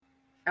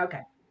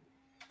Okay.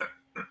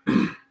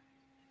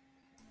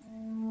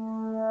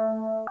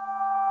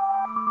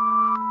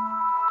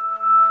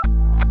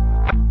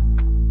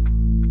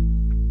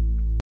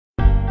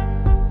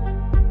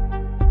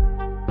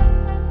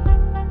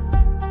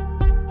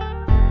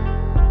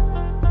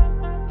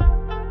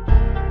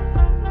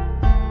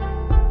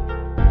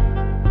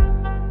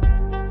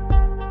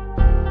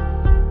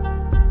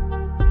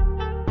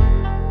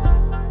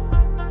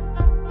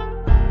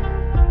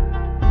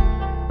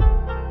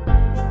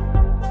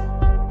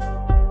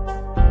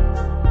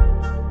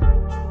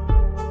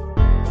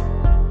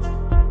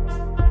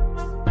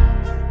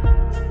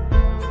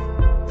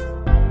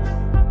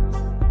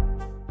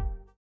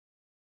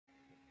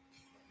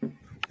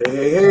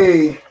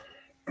 Hey,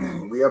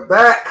 we are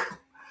back.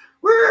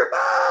 We're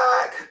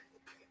back.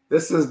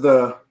 This is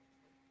the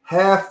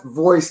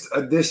half-voiced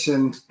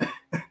edition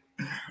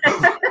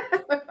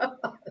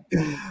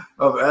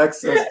of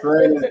Access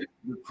Granted,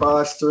 the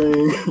pod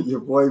stream.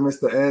 Your boy,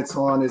 Mr.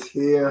 Antoine, is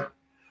here.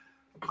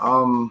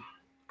 Trying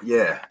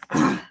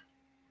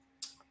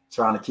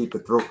to keep the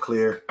throat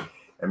clear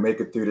and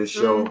make it through this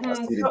show. I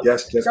see the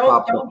guest just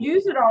popped up. Don't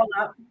use it all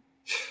up.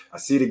 I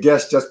see the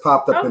guest just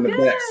popped up in the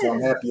back, so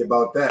I'm happy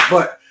about that.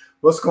 But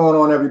what's going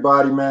on,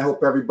 everybody, man?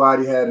 Hope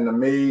everybody had an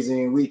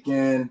amazing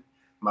weekend.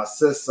 My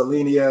sis,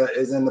 Selenia,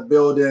 is in the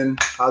building.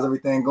 How's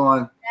everything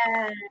going?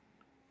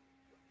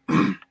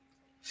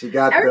 She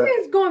got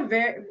everything's going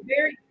very,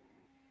 very.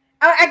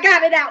 Oh, I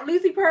got it out.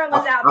 Lucy Pearl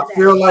is out today. I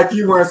feel like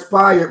you were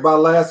inspired by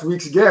last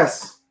week's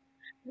guest.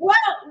 Well,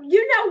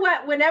 you know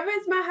what? Whenever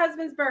it's my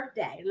husband's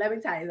birthday, let me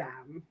tell you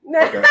something.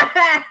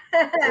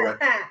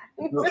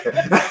 Okay.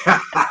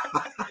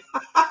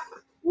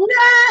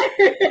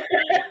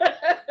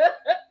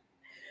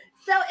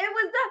 So it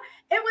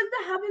was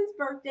the husband's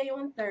birthday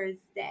on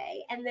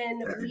Thursday, and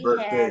then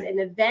had an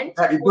event.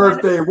 Happy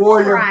birthday,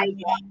 Warrior!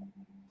 Friday.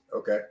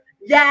 Okay.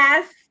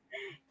 Yes,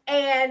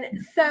 and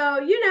so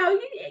you do a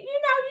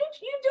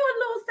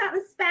little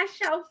something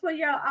special for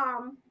your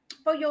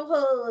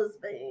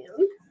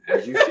husband.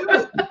 As you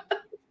should.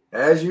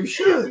 As you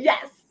should.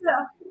 Yes.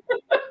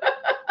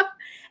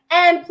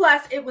 And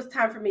plus, it was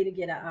time for me to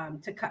get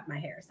to cut my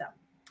hair, so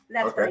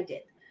that's what I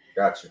did.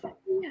 Gotcha.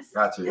 Yes.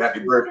 Gotcha. Happy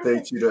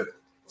birthday to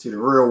the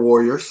real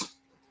Warriors,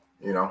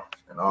 and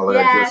all of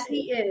that. Yes,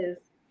 he is.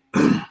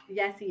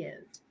 Yes, he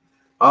is.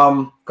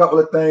 Couple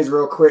of things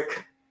real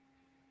quick.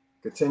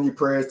 Continue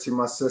prayers to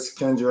my sis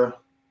Kendra.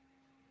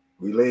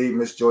 We laid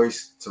Miss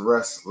Joyce to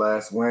rest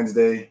last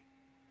Wednesday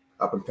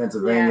up in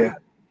Pennsylvania.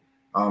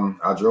 Yeah.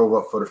 I drove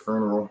up for the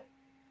funeral.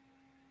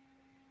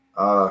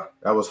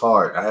 That was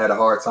hard. I had a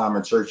hard time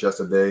in church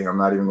yesterday. I'm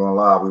not even gonna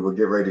lie. We would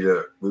get ready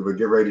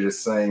to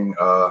sing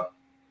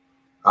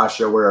I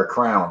Shall Wear a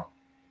Crown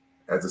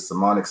as a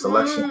sermonic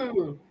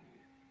selection.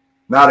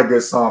 Not a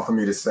good song for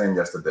me to sing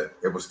yesterday.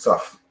 It was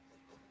tough.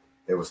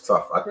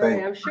 I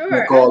think I'm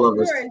sure. all of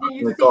us. And then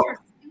you see her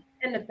seat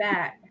in the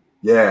back.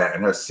 Yeah,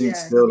 and her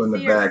seat's still in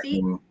the back.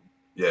 And,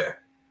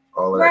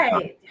 all of that.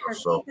 Right. Her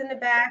seat's in the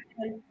back.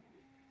 And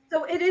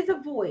so it is a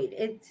void.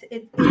 It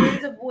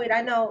is a void.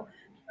 I know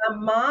my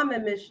mom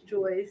and Miss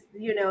Joyce,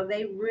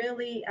 they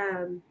really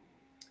had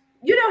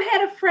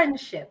a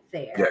friendship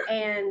there. Yeah.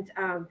 And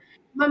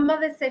my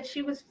mother said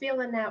she was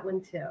feeling that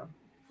one too.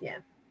 Yeah.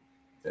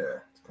 Yeah,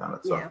 it's kind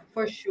of tough. Yeah,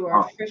 for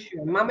sure.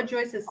 Mama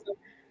Joyce is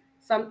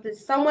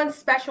someone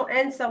special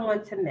and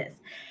someone to miss.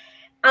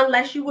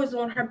 Unless you was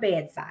on her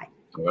bedside.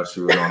 Unless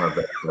she was on her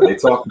bedside.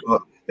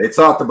 They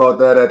talked about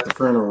that at the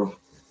funeral.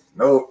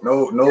 No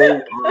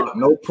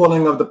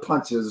pulling of the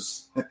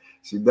punches.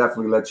 She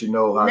definitely let you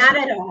know how. Not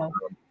at all.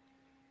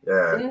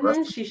 Yeah,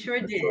 she sure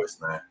did. Choice,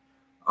 man.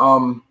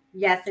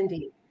 Yes,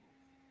 indeed.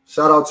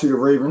 Shout out to the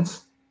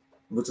Ravens,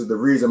 which is the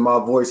reason my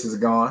voice is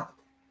gone.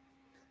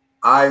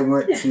 I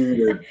went to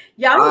the.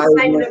 Y'all was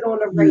blaming it on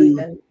the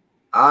Ravens.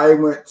 I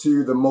went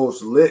to the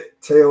most lit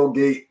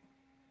tailgate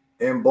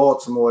in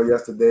Baltimore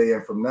yesterday,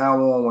 and from now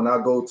on, when I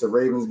go to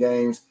Ravens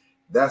games,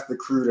 that's the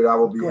crew that I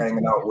will be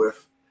hanging out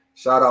with.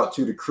 Shout out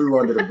to the crew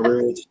under the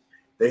bridge.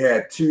 They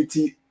had two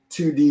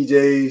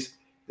DJs.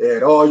 They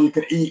had all you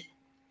can eat,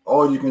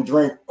 all you can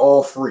drink,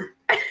 all free.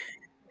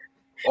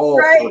 All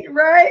free.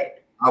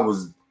 Right. I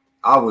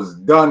was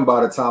done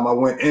by the time I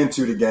went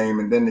into the game,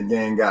 and then the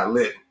game got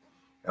lit.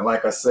 And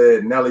like I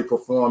said, Nelly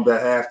performed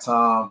at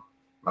halftime.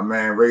 My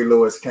man Ray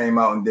Lewis came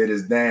out and did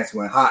his dance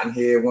when Hot in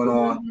Here went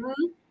on.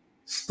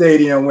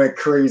 Stadium went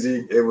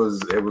crazy. It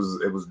was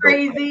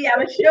crazy,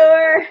 I'm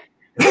sure.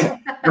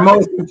 And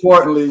most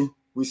importantly,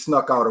 we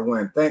snuck out a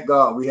win. Thank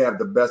God we have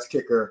the best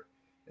kicker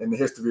in the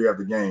history of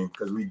the game,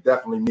 because we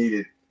definitely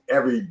needed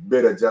every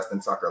bit of Justin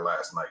Tucker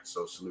last night.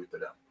 So salute to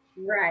them.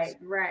 Right.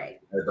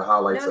 As the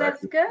highlights. No,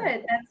 that's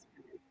good.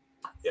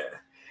 Yeah.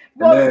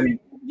 Well, then,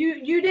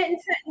 you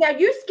didn't. Now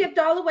you skipped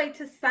all the way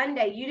to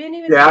Sunday. You didn't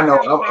even. Yeah, I know.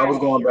 I was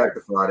going back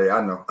to Friday.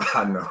 I know.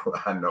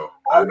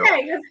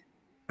 Okay.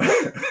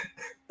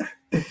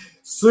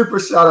 Super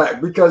shout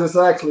out, because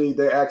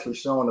they're actually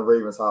showing the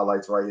Ravens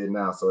highlights right here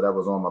now, so that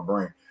was on my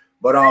brain.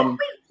 But we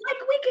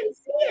can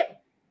see it.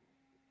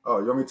 Oh,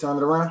 you want me to turn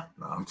it around?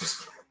 No, I'm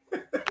just.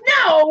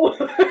 No.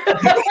 No.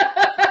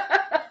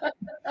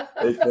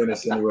 They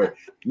finished anyway.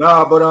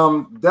 Nah, but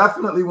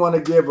definitely want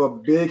to give a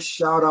big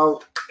shout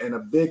out and a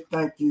big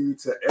thank you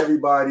to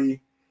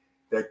everybody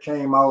that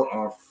came out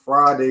on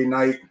Friday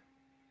night.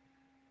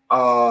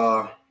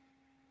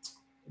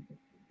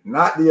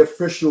 Not the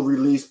official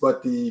release,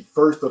 but the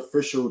first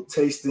official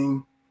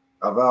tasting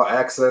of our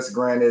Access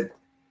Granted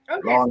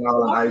Long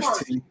Island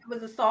Iced Tea. It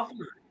was a soft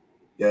launch.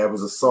 Yeah, it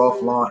was a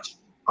soft launch.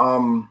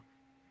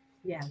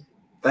 Yeah.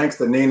 Thanks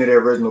to Nina, the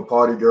original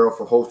party girl,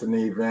 for hosting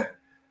the event.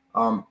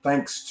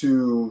 Thanks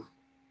to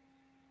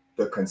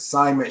the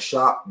consignment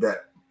shop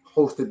that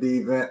hosted the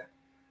event.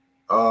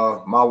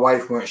 My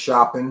wife went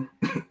shopping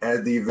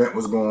as the event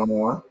was going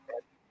on.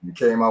 We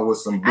came out with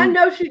some. I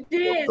know she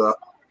did.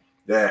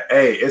 That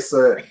hey, it's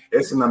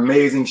an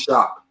amazing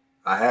shop.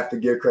 I have to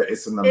give credit.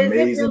 It's an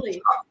amazing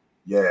shop.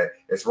 Yeah,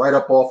 it's right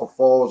up off of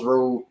Falls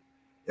Road.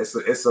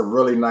 It's a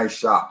really nice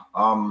shop.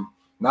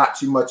 Not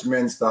too much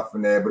men's stuff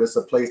in there, but it's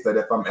a place that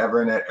if I'm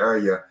ever in that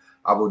area,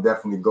 I will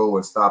definitely go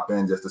and stop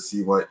in just to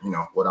see what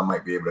I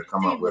might be able to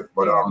come up with.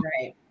 But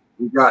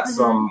we got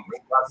some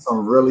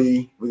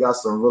really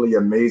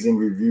amazing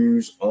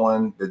reviews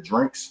on the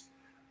drinks.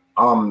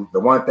 The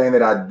one thing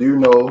that I do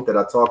know that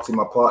I talked to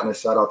my partner,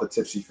 shout out to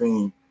Tipsy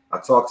Fiend, I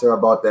talked to her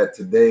about that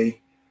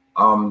today.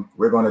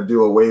 We're going to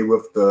do away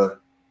with the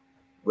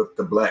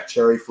black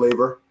cherry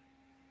flavor.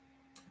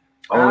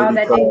 That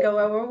didn't go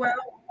over well.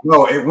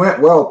 No, it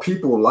went well.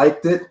 People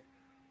liked it,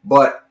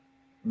 but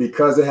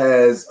because it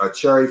has a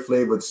cherry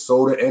flavored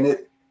soda in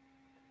it,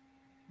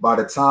 by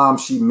the time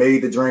she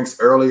made the drinks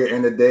earlier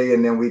in the day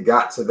and then we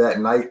got to that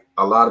night,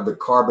 a lot of the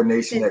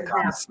carbonation had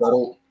kind of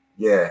settled.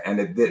 Yeah,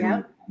 and it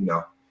didn't,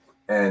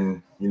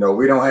 and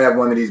we don't have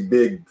one of these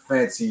big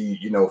fancy,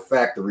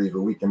 factories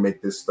where we can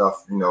make this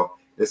stuff.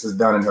 This is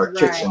done in her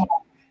kitchen.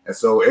 And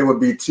so it would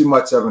be too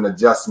much of an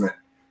adjustment.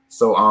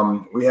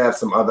 So we have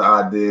some other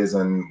ideas,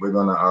 and we're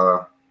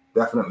gonna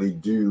definitely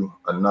do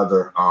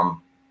another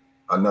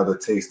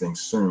tasting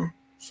soon.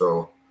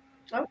 So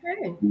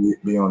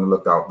be on the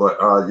lookout. But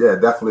yeah,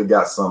 definitely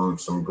got some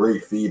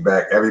great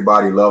feedback.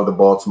 Everybody loved the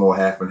Baltimore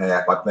half and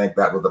half. I think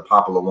that was the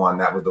popular one.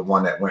 That was the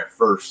one that went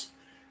first.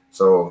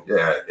 So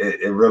yeah,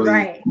 it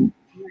really.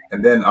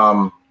 And then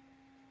now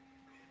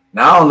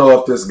I don't know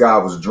if this guy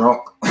was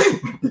drunk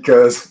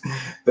because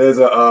there's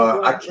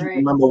I can't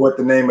remember what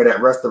the name of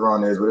that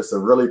restaurant is, but it's a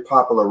really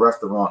popular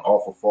restaurant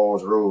off of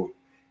Falls Road,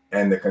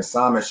 and the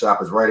consignment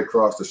shop is right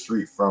across the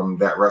street from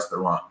that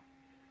restaurant.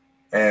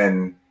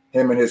 And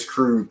him and his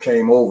crew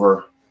came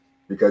over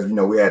because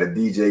we had a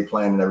DJ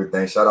playing and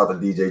everything. Shout out to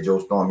DJ Joe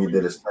Storm, he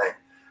did his thing.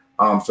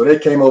 So they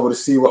came over to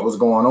see what was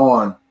going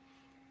on,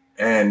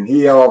 and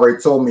he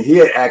already told me he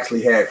had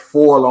actually had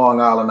 4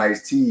 Long Island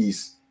iced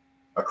teas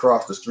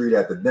across the street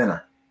at the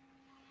dinner.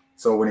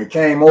 So when he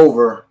came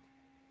over,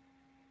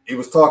 he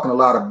was talking a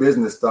lot of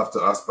business stuff to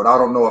us, but I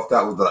don't know if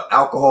that was the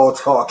alcohol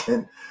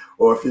talking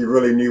or if he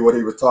really knew what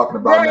he was talking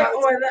about. Right,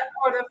 or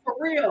the for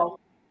real.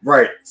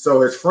 Right.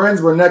 So his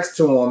friends were next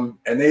to him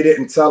and they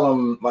didn't tell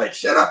him, like,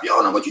 shut up, you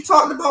don't know what you're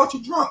talking about,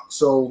 you're drunk.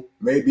 So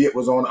maybe it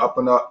was on up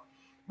and up,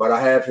 but I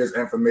have his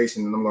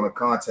information and I'm going to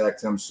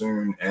contact him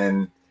soon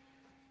and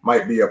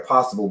might be a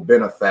possible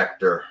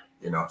benefactor,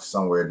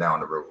 somewhere down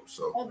the road.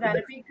 So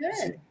that'd be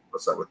good.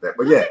 What's up with that?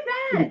 But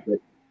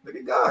look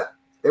at God.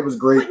 It was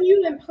great. Putting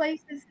you in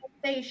places and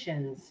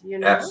stations,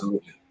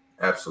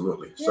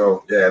 Absolutely. Yeah.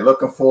 So yeah,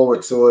 looking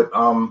forward to it.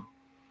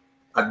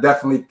 I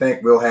definitely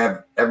think we'll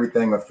have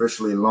everything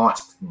officially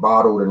launched,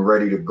 bottled, and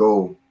ready to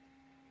go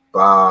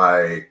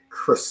by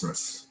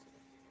Christmas.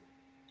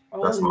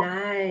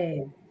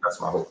 Nice.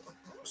 That's my hope.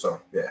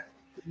 So yeah.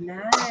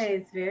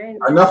 Nice. Very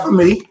nice. Enough of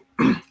me.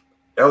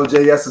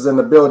 LJS is in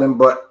the building,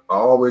 but I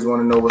always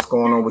want to know what's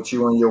going on with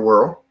you and your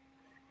world.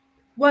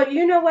 Well,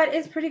 you know what?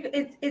 It's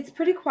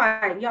pretty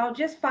quiet. Y'all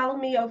just follow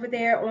me over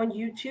there on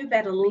YouTube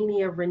at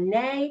Alenia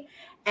Renee,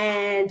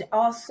 and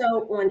also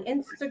on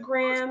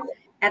Instagram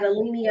at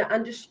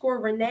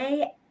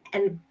Alenia_Renee.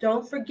 And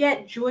don't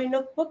forget Joy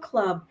Nook Book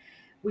Club.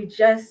 We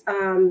just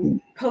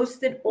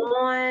posted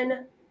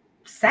on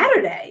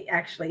Saturday,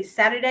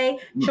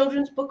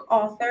 children's book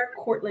author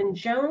Cortland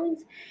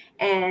Jones,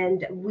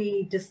 and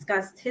we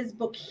discussed his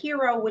book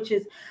Hero, which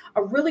is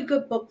a really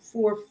good book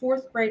for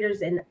 4th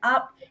graders and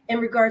up in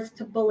regards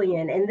to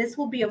bullying. And this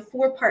will be a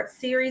 4-part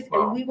series,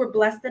 and we were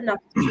blessed enough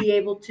to be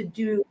able to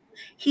do.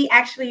 He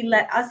actually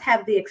let us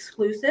have the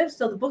exclusive,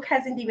 so the book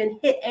hasn't even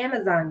hit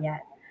Amazon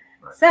yet.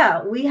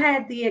 So we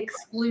had the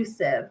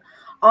exclusive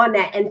on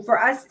that, and for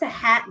us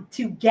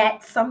to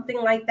get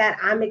something like that,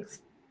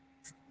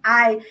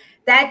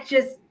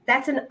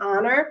 that's an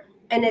honor,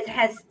 and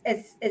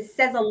it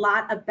says a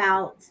lot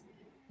about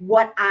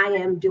what I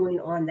am doing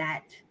on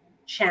that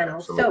channel.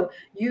 Absolutely. So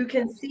you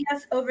can see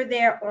us over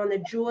there on the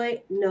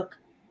Joy Nook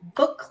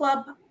Book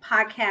Club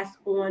podcast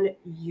on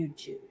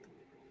YouTube.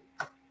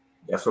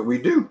 That's what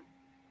we do.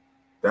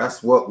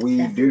 That's what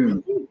we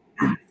do.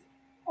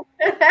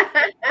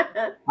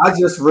 I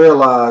just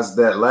realized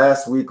that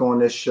last week on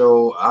this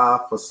show, I,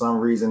 for some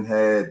reason,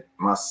 had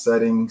my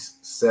settings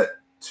set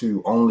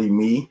to only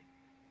me.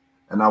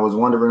 and I was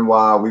wondering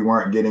why we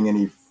weren't getting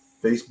any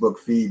Facebook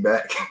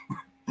feedback.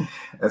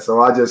 And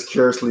so I just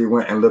curiously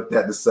went and looked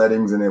at the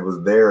settings, and it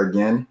was there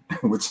again,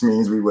 which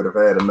means we would have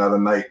had another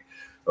night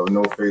of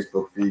no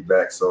Facebook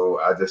feedback. So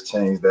I just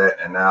changed that,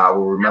 and now I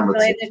will remember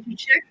that you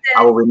checked it.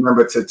 I will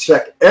remember to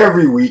check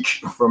every week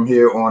from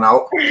here on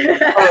out.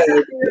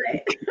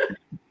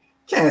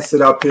 Can't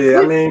sit up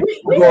here. I mean,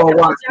 we're going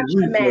to watch the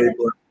replay,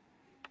 but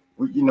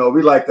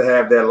we like to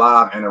have that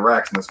live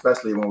interaction,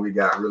 especially when we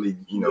got really,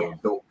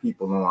 dope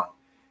people on.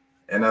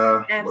 And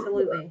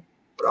absolutely.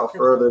 Without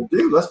further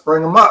ado, let's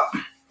bring them up.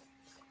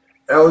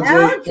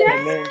 LJ.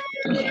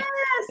 Yes.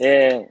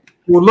 Yeah.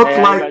 Who looked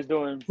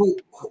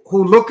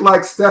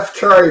like Steph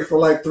Curry for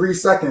like 3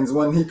 seconds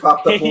when he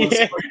popped up on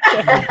screen.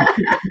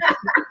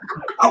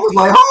 I was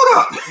like, hold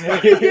up.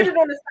 He did it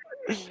on the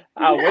side.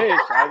 I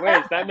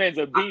wish. That man's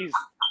a beast.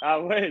 I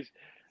wish.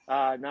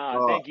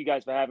 Thank you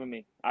guys for having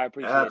me. I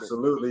appreciate it.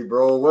 Absolutely,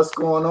 bro. What's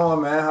going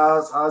on, man?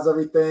 How's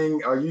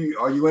everything? Are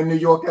you in New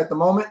York at the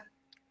moment?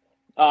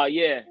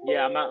 Yeah.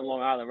 I'm out in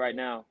Long Island right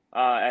now,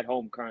 at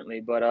home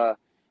currently. But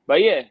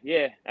yeah,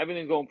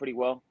 everything's going pretty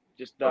well.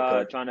 Just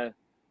trying to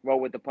roll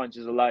with the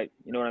punches of life.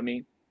 You know what I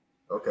mean?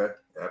 Okay,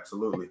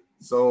 absolutely.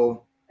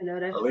 So,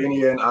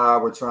 Alenia and I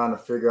were trying to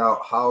figure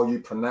out how you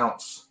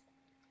pronounce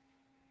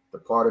the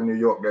part of New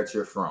York that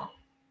you're from.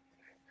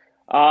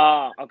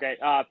 Okay.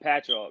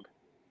 Patchogue.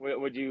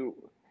 Would you?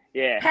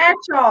 Yeah.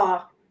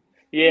 Patchogue.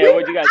 Yeah.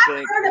 What'd you guys think?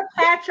 I've heard of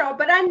Patchogue,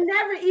 but I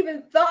never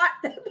even thought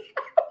that.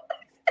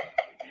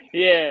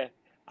 Yeah.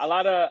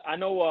 I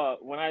know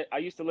when I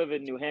used to live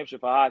in New Hampshire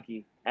for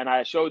hockey, and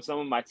I showed some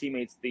of my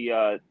teammates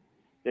the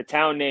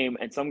town name,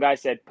 and some guy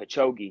said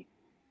Pachogi.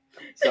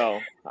 So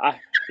I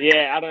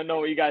don't know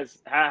what you guys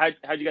how'd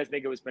you guys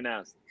think it was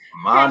pronounced?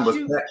 Mine was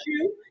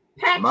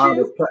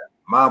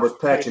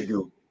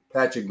Patchagoo.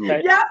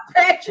 Yeah,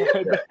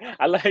 Patchagoo.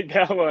 I like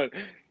that one.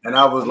 And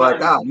I was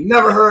like, I've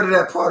never heard of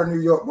that part of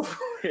New York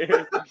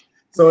before.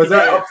 So is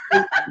that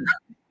upstate?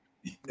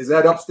 Is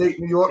that upstate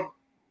New York?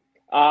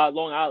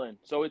 Long Island.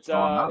 So it's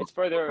it's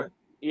further.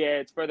 Yeah,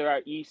 it's further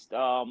out east.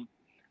 I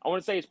want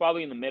to say it's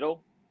probably in the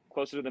middle,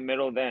 closer to the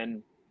middle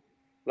than,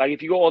 like,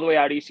 if you go all the way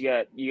out east,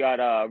 you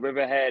got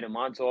Riverhead and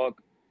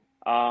Montauk.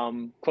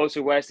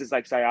 Closer west is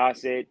like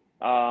Syosset,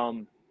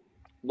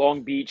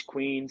 Long Beach,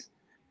 Queens.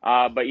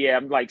 But yeah,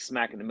 I'm like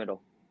smack in the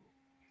middle.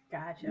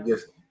 Gotcha.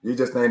 You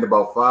just named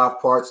about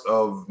 5 parts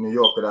of New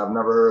York that I've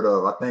never heard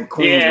of. I think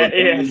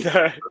Queens.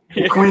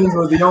 Queens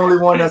was the only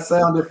one that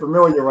sounded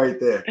familiar right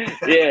there.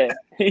 Yeah.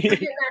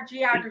 Getting our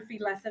geography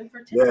lesson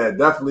for today. Yeah,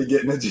 definitely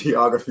getting a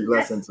geography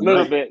lesson tonight. A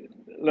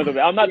little bit.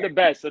 I'm not the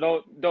best,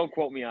 so don't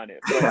quote me on it.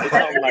 But it's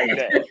something like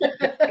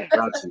that.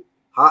 Got you.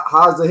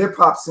 How's the hip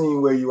hop scene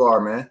where you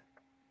are, man?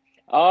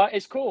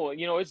 It's cool.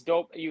 It's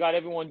dope. You got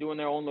everyone doing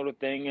their own little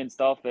thing and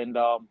stuff. And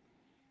to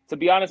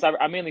be honest,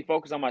 I mainly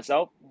focus on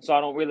myself, so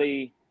I don't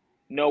really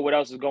know what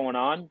else is going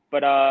on.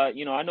 But I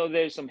know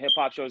there's some hip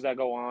hop shows that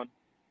go on,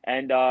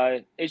 and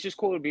it's just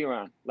cool to be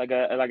around, like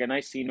a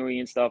nice scenery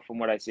and stuff from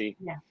what I see.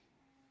 Yeah.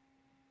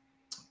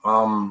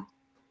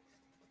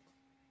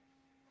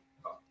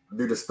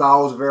 Do the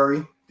styles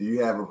vary? Do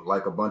you have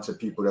like a bunch of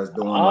people that's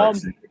doing like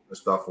some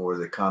stuff, or is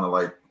it kind of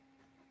like,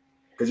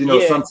 because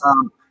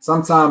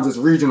sometimes it's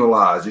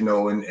regionalized,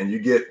 and you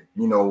get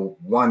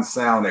one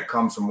sound that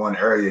comes from one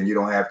area, and you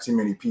don't have too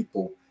many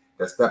people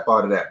that step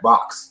out of that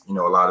box, a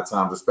lot of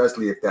times,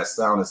 especially if that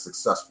sound is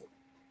successful.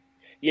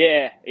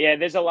 Yeah.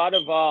 There's a lot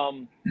of I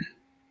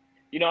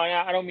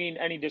don't mean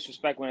any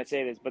disrespect when I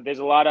say this, but there's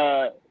a lot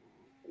of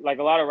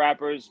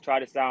rappers try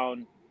to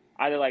sound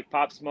either like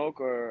Pop Smoke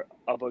or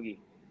a Boogie,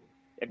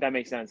 if that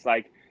makes sense.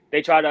 Like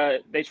they try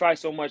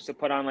so much to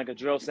put on like a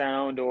drill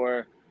sound,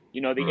 or the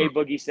A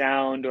Boogie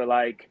sound, or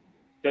like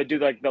they do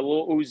like the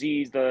Lil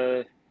Uzis,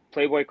 the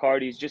Playboy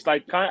Cardis, just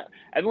like kind of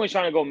everyone's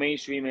trying to go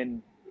mainstream.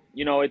 And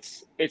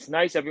it's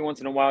nice every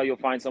once in a while you'll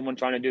find someone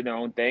trying to do their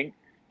own thing,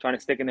 trying to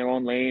stick in their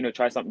own lane or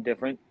try something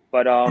different.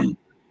 But a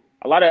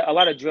lot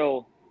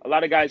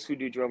of guys who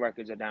do drill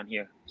records are down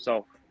here.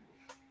 So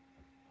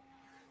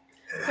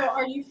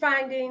are you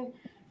finding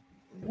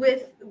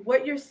with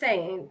what you're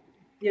saying,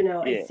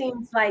 it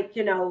seems like,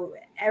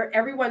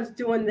 everyone's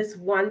doing this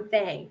one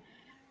thing.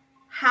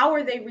 How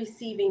are they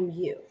receiving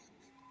you?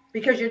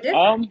 Because you're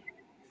different.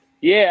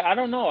 Yeah, I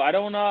don't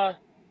know.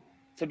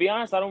 To be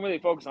honest, I don't really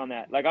focus on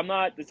that. Like, I'm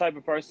not the type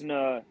of person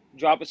to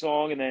drop a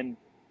song and then,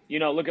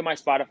 look at my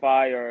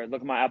Spotify or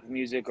look at my Apple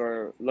Music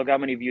or look how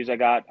many views I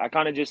got. I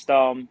kind of just,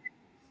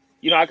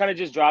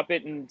 just drop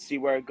it and see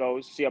where it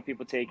goes, see how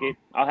people take it.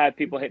 I'll have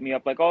people hit me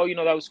up like, oh,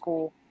 that was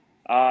cool.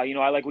 I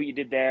like what you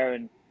did there.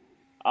 And,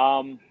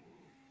 I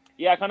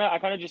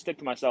kind of just stick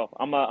to myself.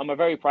 I'm a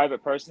very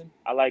private person.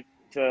 I like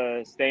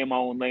to stay in my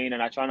own lane,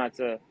 and I try not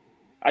to.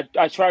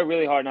 I try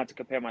really hard not to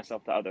compare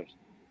myself to others.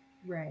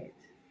 Right.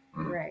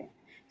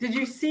 Did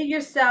you see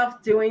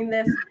yourself doing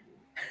this?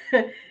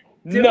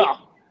 No.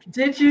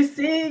 Did you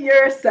see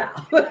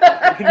yourself?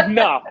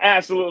 No,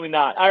 absolutely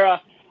not. I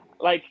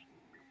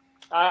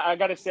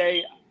gotta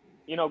say,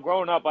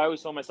 growing up, I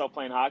always saw myself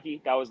playing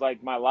hockey. That was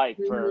like my life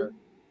for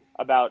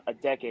about a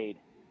decade.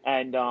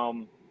 And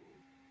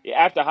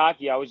after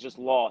hockey, I was just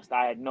lost.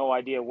 I had no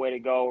idea where to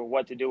go or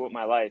what to do with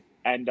my life.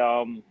 And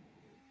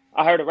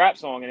I heard a rap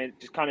song, and it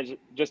just kind of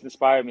just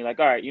inspired me. Like,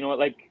 all right, you know what?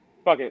 Like,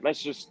 fuck it,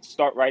 let's just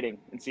start writing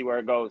and see where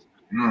it goes.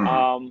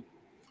 And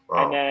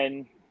Wow.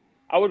 then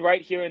I would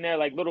write here and there,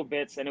 like little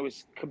bits, and it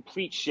was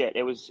complete shit.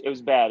 It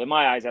was bad in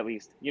my eyes, at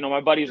least. You know, my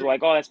buddies were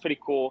like, "Oh, that's pretty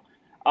cool,"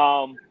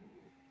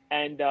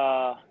 and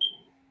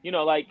you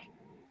know, like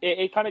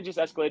it kind of just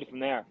escalated from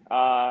there.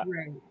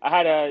 Right. I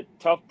had a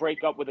tough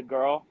breakup with a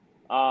girl.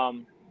 I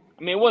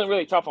mean, it wasn't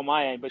really tough on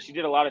my end, but she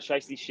did a lot of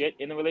shiesty shit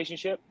in the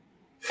relationship,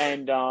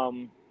 and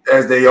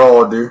As they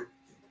all do.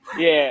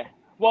 yeah,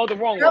 well, the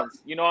wrong Yep.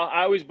 ones. You know,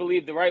 I always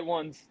believe the right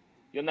ones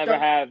you'll never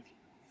Don't- have.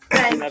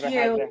 Thank Never you.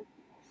 had that.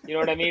 You know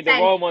what I mean? The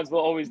Thank- wrong ones will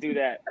always do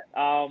that.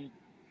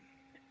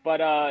 But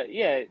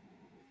yeah,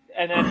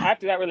 and then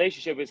after that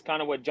relationship is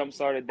kind of what jump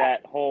started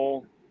that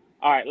whole.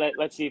 All right,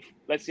 let's see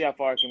how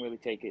far I can really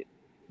take it.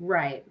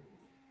 Right.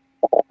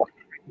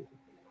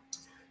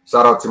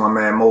 Shout out to my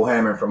man Mo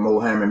Hammond from Mo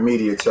Hammond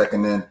Media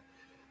checking in.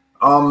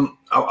 I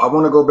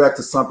want to go back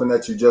to something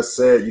that you just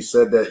said. You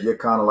said that you're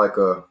kind of like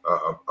a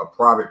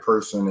private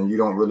person and you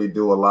don't really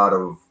do a lot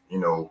of, you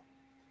know,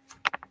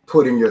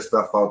 putting your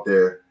stuff out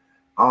there.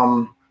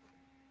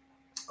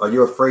 Are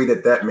you afraid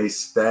that may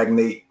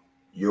stagnate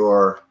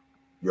your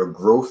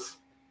growth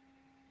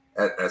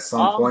at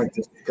some point,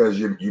 just because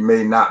you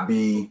may not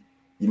be,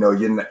 you know,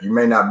 you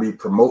may not be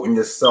promoting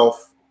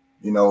yourself,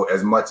 you know,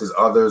 as much as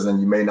others,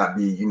 and you may not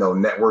be, you know,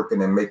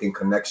 networking and making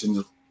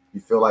connections? You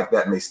feel like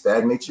that may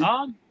stagnate you?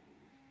 No,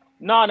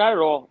 not at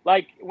all.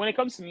 Like when it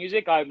comes to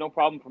music, I have no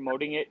problem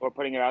promoting it or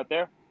putting it out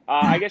there.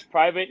 I guess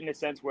private in the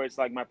sense where it's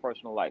like my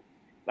personal life.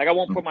 Like I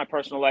won't put my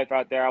personal life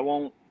out there. I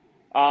won't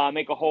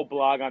make a whole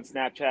blog on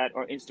Snapchat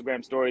or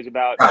Instagram stories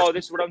about, oh,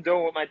 this is what I'm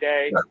doing with my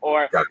day,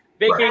 or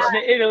vacation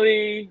to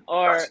Italy,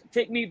 or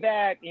take me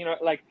back. You know,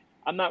 like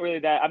I'm not really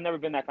that. I've never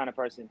been that kind of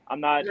person.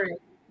 I'm not. Right.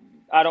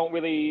 I don't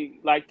really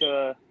like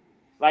to.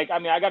 Like, I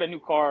mean, I got a new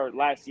car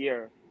last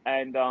year,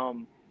 and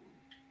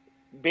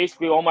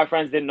basically all my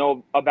friends didn't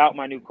know about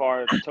my new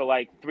car until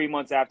like 3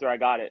 months after I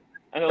got it,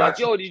 and they're like,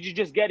 "Yo, did you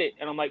just get it?"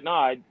 And I'm like,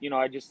 "Nah,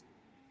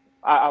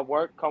 I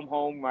work, come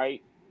home,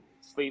 right,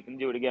 sleep, and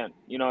do it again."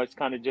 You know, it's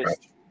kind of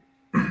just.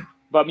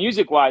 But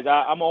music-wise,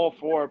 I'm all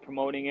for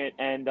promoting it,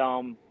 and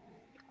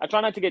I try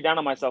not to get down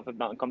on myself if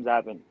nothing comes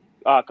out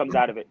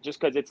of it.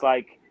 Just because it's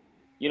like,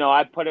 you know,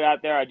 I put it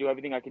out there, I do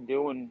everything I can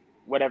do, and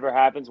whatever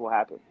happens will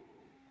happen.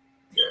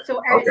 Yeah.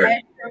 So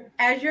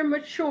as you're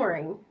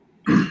maturing,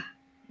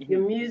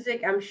 your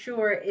music, I'm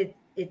sure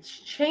it's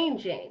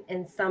changing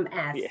in some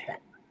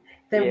aspect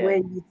than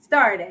when you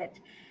started.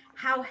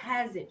 How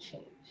has it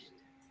changed?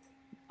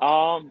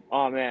 Oh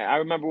man, I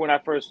remember when I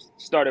first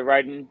started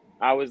writing,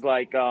 I was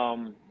like,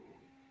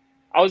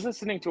 I was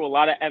listening to a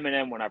lot of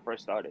Eminem when I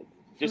first started,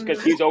 just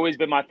because he's always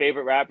been my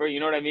favorite rapper. You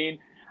know what I mean?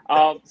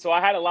 So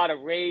I had a lot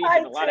of rage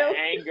and a lot of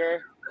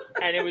anger,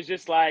 and it was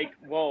just like,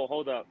 whoa,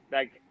 hold up.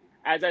 Like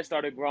as I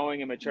started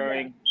growing and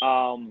maturing,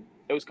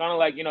 it was kind of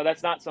like, you know,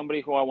 that's not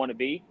somebody who I want to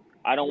be.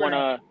 I don't want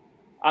to.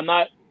 I'm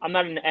not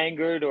an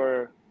angered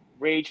or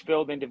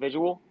rage-filled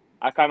individual.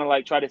 I kind of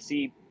like try to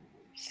see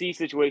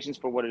situations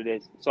for what it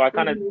is. So I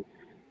kind of,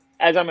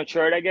 as I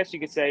matured, I guess you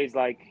could say, is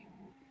like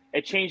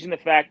it changed in the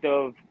fact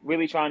of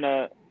really trying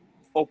to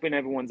open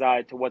everyone's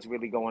eye to what's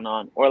really going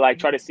on, or like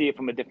try to see it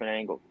from a different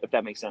angle, if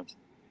that makes sense.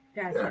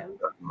 Gotcha.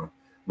 Yeah,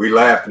 we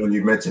laughed when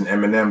you mentioned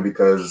Eminem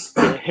because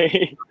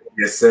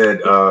you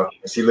said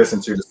she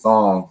listened to the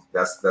song.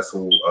 That's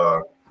who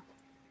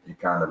you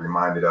kind of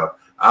reminded of.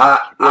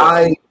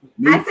 I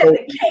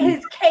said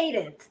his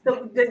cadence,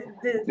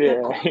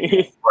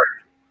 the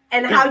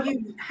and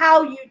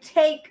how you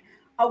take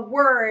a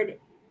word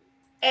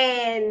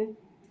and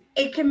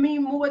it can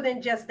mean more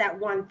than just that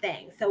one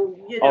thing. So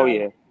you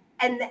know,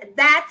 and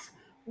that's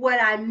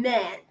what I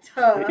meant.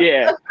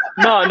 Yeah,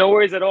 no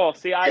worries at all.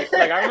 See, I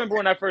remember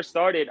when I first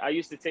started, I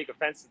used to take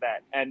offense to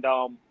that, and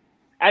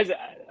as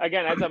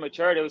I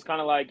matured, it was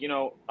kind of like, you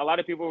know, a lot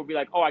of people would be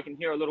like, oh, I can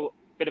hear a little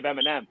bit of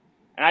Eminem.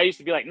 And I used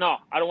to be like, no,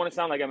 I don't want to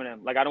sound like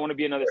Eminem. Like, I don't want to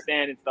be another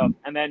Stan and stuff.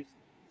 And then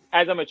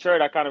as I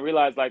matured, I kind of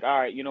realized, like, all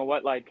right, you know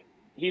what? Like,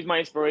 he's my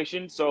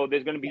inspiration. So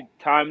there's going to be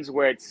times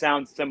where it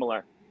sounds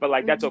similar. But,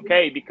 like, that's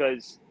okay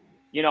because,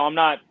 you know,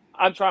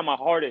 I'm trying my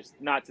hardest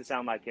not to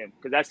sound like him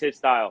because that's his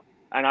style.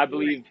 And I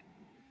believe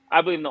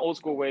in the old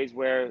school ways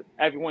where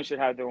everyone should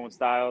have their own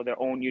style,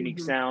 their own unique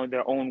sound,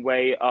 their own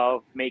way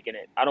of making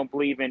it. I don't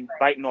believe in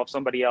biting off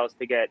somebody else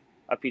to get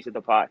a piece of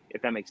the pie,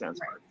 if that makes sense.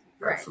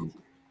 Right.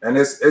 And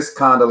it's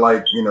kind of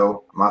like, you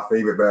know, my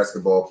favorite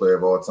basketball player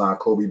of all time,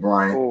 Kobe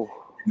Bryant. Ooh.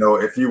 You know,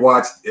 if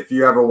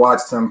you ever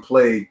watched him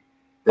play,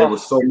 there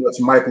was so much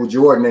Michael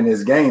Jordan in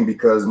his game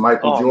because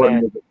Michael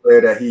Jordan was a player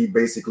that he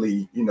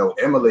basically, you know,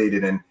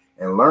 emulated and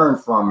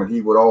learned from, and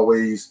he would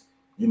always,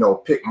 you know,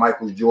 pick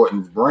Michael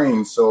Jordan's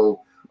brain.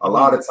 So a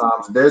lot of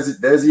times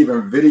there's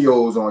even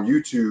videos on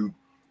YouTube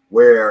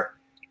where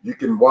you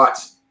can watch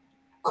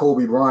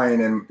Kobe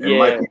Bryant and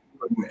Michael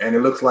Jordan, and it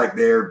looks like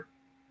they're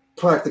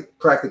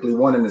practically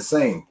one and the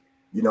same.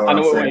 You know what I know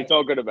I'm what saying? you're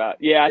talking about.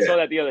 Yeah, I Yeah. saw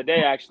that the other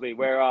day actually,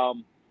 where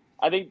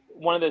I think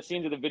one of the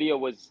scenes of the video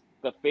was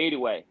the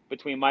fadeaway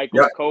between Michael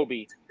Yeah. and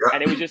Kobe, Yeah.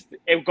 and it was just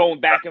it going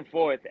back and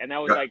forth, and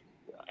that was Yeah. like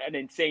an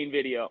insane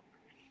video.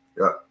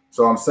 Yeah.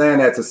 So I'm saying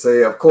that to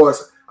say, of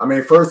course, I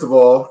mean, first of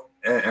all,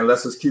 and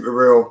let's just keep it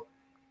real.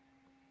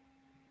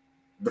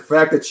 The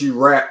fact that you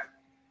rap,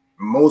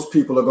 most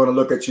people are going to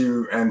look at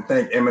you and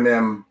think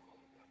Eminem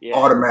Yeah,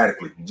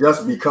 automatically,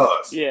 just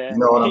because. yeah, You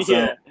know what I'm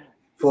saying? yeah.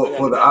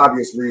 For the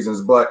obvious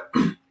reasons, but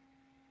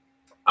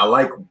I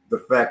like the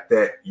fact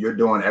that you're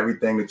doing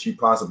everything that you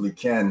possibly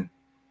can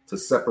to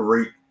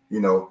separate,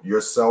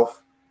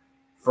 yourself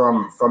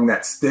from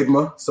that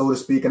stigma, so to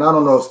speak. And I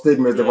don't know if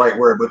stigma is the right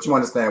word, but you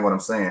understand what I'm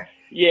saying.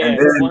 Yeah, And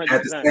then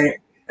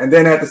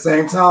 100%. at the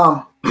same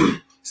time,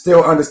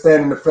 still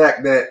understanding the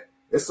fact that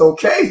it's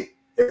okay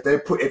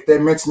if they're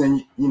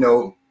mentioning,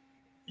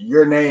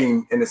 your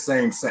name in the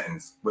same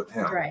sentence with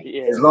him. Right.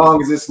 Yeah, As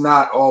long as it's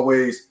not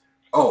always,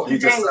 oh, he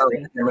just sounds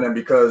Angry. like Eminem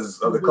because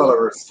of the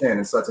color of his skin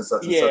and such and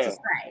such and such. yeah,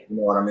 Right. You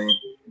know what I mean?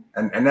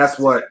 And that's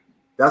what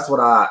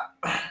I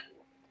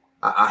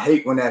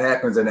hate when that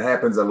happens, and it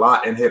happens a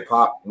lot in hip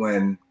hop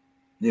when,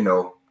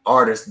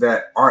 artists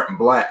that aren't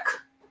black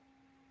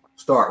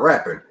start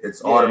rapping.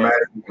 It's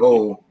automatically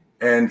gold.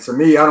 And to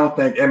me, I don't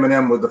think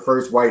Eminem was the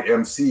first white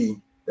MC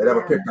that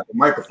ever picked up a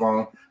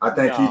microphone. I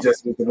think he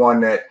just was the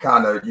one that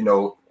kind of,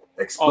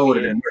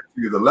 exploded and went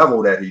to the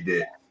level that he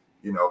did.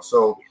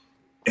 So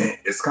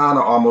it's kind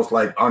of almost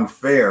like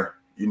unfair,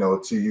 to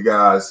you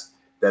guys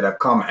that have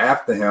come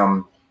after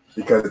him,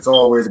 because it's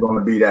always going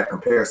to be that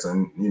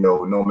comparison,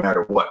 no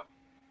matter what.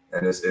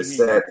 And it's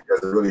sad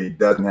because it really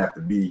doesn't have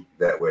to be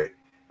that way.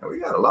 And we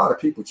got a lot of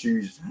people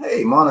choose,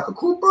 hey, Monica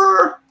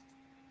Cooper.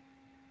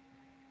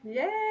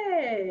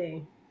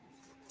 Yay.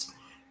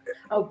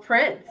 Oh,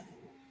 Prince.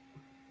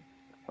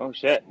 Oh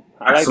shit!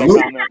 I like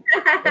Absolutely.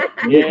 that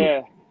comment.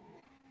 Yeah.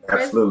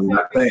 Absolutely.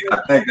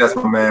 I think that's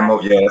my man Mo.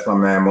 Yeah, that's my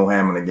man Mo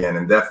Hammond again,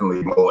 and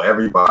definitely Mo.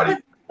 Everybody.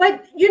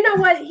 But you know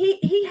what?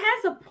 He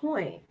has a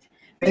point.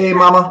 Hey,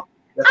 Mama.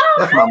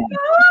 That's my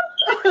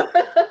mom.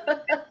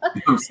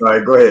 I'm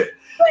sorry. Go ahead.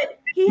 But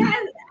he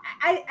has.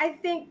 I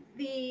think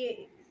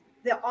the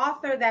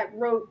author that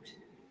wrote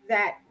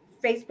that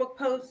Facebook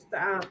post,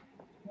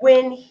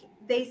 when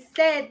they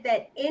said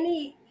that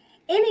any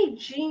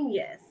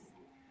genius,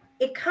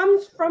 it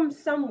comes from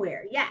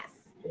somewhere. Yes,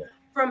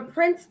 from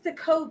Prince to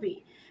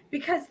Kobe.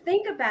 Because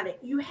think about it,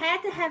 you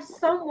had to have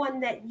someone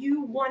that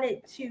you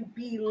wanted to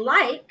be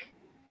like,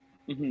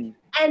 and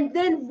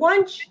then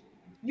once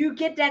you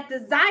get that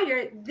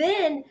desire,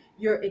 then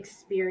your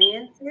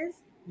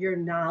experiences, your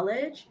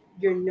knowledge,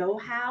 your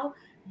know-how,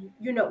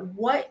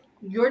 what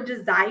your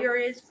desire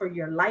is for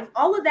your life,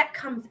 all of that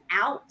comes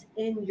out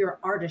in your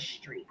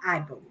artistry,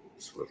 I believe.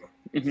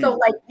 So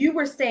like you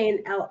were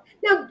saying,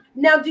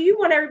 now do you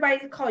want everybody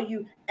to call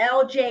you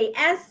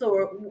LJS,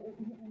 or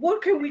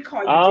what can we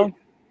call you?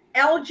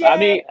 LJ? I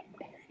mean,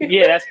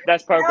 yeah,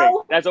 that's perfect.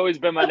 That's always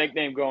been my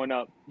nickname growing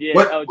up. Yeah,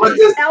 what LJ.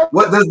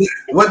 What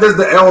does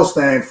the L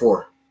stand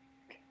for?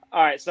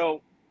 All right,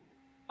 so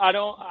I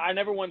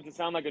never wanted to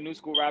sound like a new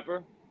school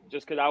rapper,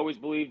 just because I always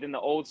believed in the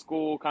old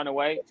school kind of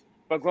way.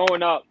 But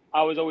growing up,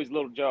 I was always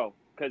Little Joe,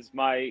 because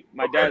my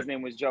dad's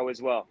name was Joe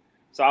as well.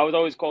 So I was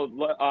always called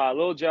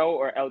Little Joe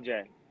or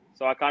LJ.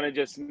 So I kind of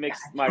just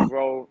mixed my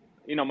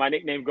my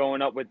nickname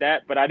growing up with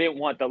that, but I didn't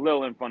want the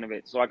Lil in front of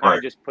it. So I kind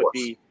of just put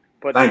the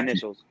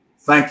initials.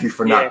 Thank you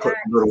for not putting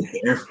Lil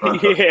in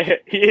front of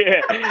it.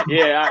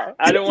 Yeah.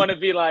 I don't want to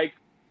be like,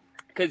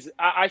 because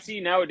I see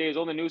nowadays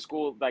all the new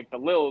school, like the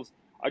Lils,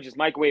 are just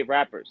microwave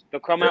rappers. They'll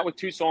come out with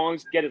 2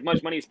 songs, get as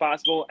much money as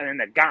possible, and then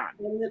they're gone.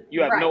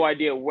 You have no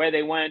idea where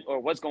they went or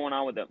what's going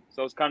on with them.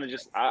 So it's kind of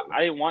just, I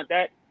didn't want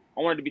that.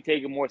 I wanted to be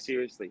taken more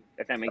seriously,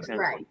 if that makes sense.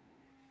 Right.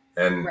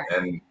 And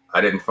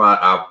I didn't find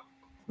out.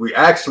 We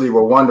actually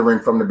were wondering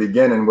from the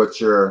beginning what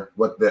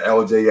the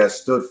LJS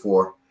stood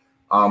for.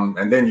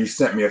 And then you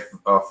sent me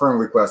a friend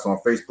request on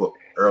Facebook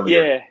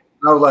earlier. Yeah.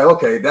 And I was like,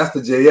 okay, that's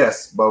the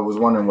JS, but I was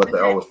wondering what the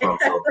L was from.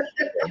 So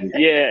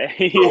yeah.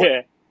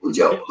 Little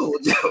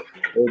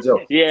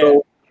Joe. Yeah.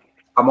 So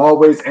I'm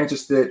always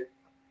interested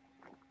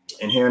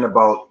in hearing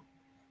about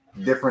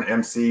different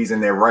MCs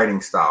and their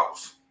writing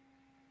styles.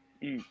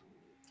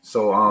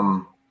 So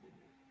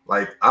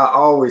like I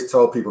always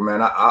tell people,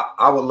 man,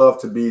 I would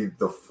love to be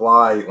the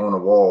fly on the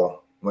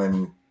wall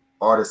when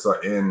artists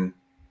are in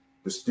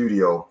the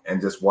studio and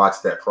just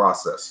watch that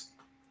process.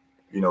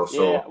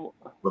 So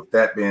with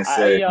that being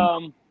said,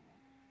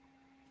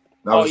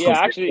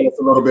 actually,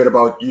 a little bit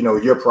about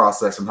your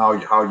process and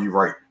how you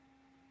write.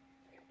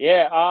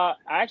 Yeah, I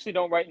actually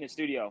don't write in the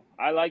studio.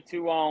 I like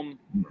to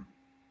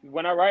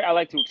when I write, I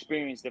like to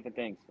experience different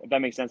things. If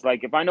that makes sense.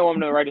 Like if I know I'm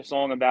gonna write a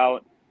song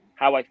about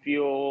how I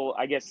feel,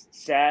 I guess,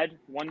 sad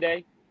one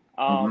day,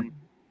 I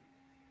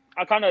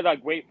kind of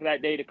like wait for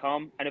that day to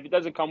come, and if it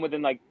doesn't come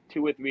within like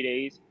 2 or 3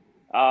 days,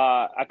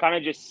 I kind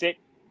of just sit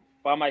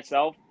by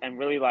myself and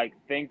really like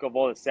think of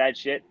all the sad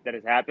shit that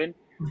has happened,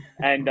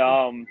 and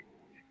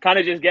kind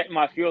of just get in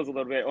my feels a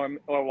little bit,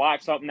 or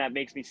watch something that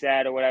makes me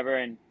sad or whatever,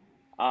 and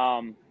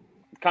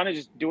kind of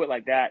just do it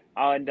like that.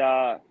 And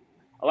a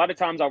lot of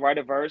times I'll write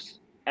a verse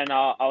and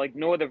I'll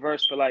ignore the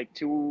verse for like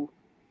two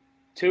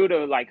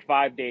to like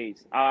 5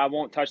 days. I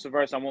won't touch the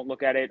verse. I won't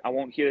look at it. I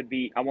won't hear the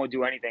beat. I won't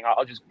do anything.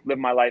 I'll just live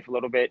my life a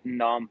little bit,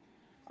 and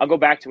I'll go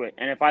back to it.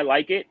 And if I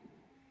like it,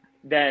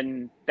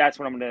 then that's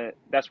what I'm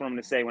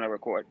gonna say when I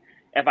record.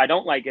 If I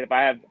don't like it, if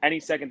I have any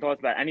second thoughts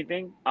about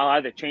anything, I'll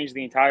either change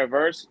the entire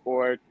verse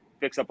or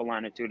fix up a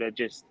line or two to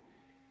just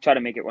try to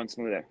make it run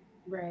smoother.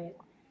 Right.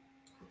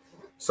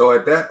 So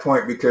at that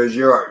point, because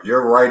you're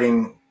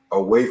writing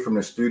away from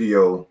the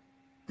studio,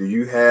 do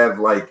you have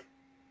like,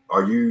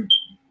 are you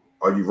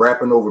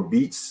rapping over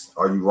beats?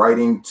 Are you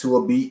writing to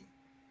a beat,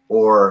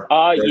 or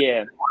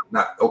yeah,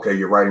 not? Okay,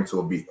 you're writing to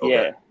a beat.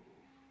 Okay.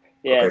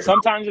 Yeah. Okay.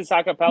 Sometimes it's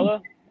a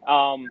cappella.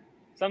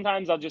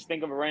 Sometimes I'll just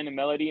think of a random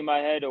melody in my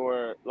head,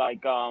 or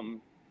like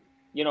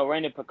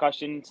random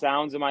percussion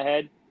sounds in my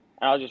head,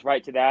 and I'll just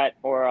write to that.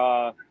 Or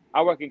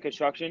I work in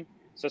construction,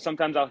 so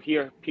sometimes I'll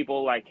hear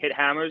people like hit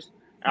hammers,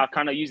 and I'll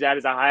kind of use that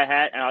as a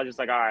hi-hat, and I'll just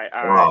like, all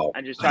right,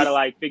 and just try to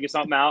like figure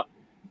something out.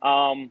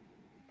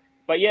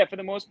 But yeah, for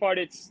the most part,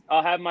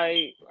 I'll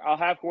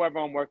have whoever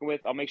I'm working with.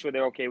 I'll make sure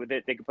they're okay with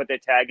it. They can put their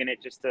tag in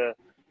it just to,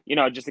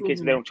 just in case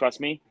they don't trust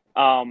me.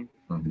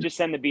 Just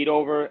send the beat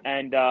over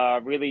and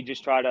really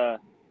just try to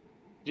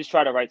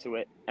write to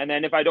it. And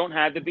then if I don't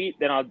have the beat,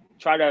 then I'll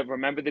try to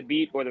remember the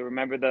beat or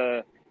remember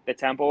the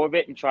tempo of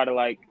it and try to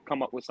like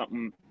come up with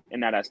something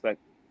in that aspect.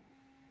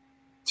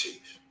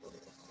 Jeez.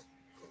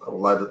 I would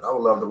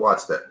love to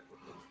watch that.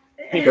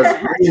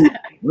 Because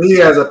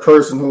me as a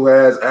person who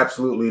has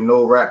absolutely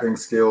no rapping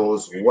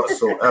skills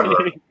whatsoever,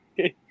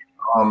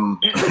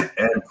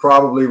 and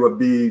probably would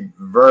be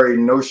very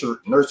nursery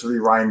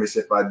rhymish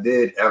if I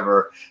did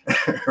ever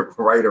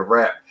write a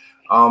rap.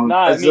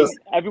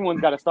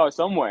 Everyone's got to start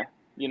somewhere,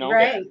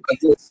 Right.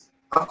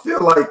 I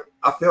feel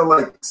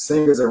like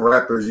singers and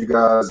rappers, you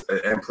guys,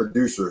 and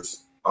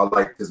producers are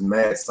like just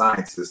mad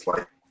scientists.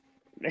 Like,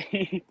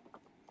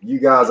 you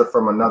guys are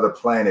from another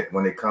planet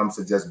when it comes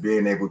to just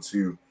being able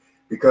to.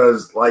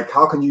 Because, like,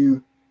 how can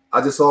you,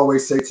 I just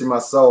always say to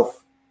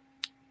myself,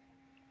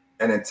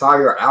 an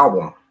entire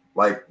album,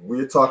 like,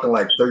 we're talking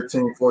like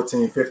 13,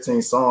 14,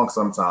 15 songs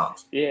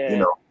sometimes.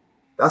 Yeah.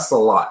 That's a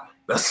lot.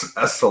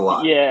 That's a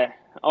lot. Yeah.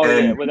 Oh,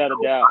 and, yeah, without a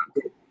doubt.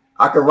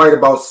 I could write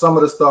about some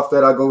of the stuff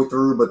that I go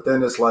through, but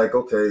then it's like,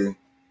 okay,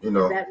 Is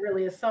that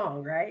really a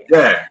song, right?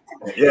 Yeah.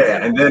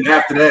 And then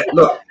after that,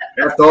 look,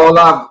 after all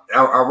I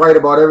write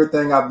about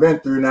everything I've been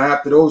through. Now,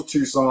 after those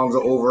 2 songs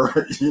are over,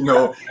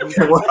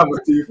 what I'm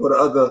gonna do for the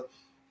other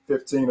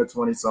 15 or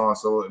 20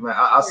 songs. So, man,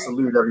 I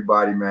salute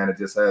everybody, man. It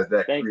just has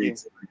that creativity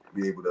to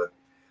be able to.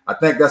 I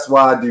think that's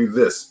why I do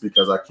this,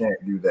 because I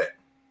can't do that.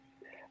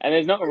 And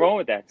there's nothing wrong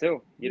with that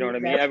too. You know what I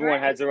mean? Everyone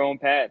has their own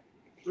path.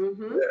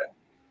 Mm-hmm.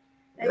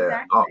 Yeah.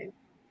 Exactly.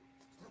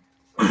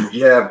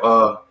 You have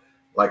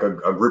like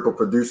a group of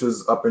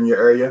producers up in your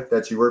area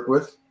that you work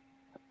with?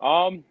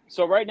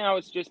 So right now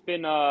it's just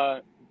been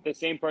the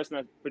same person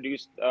that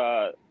produced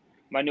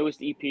my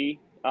newest EP,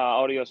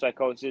 Audio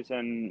Psychosis,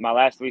 and my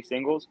last 3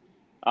 singles.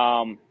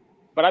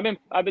 But I've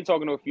been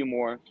talking to a few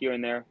more here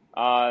and there.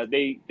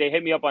 They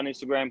hit me up on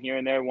Instagram here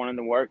and there wanting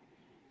to work.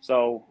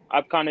 So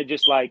I'm kind of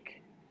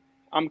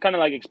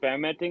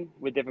experimenting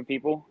with different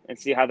people and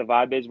see how the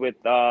vibe is with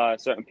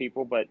certain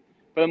people. But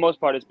for the most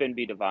part, it's been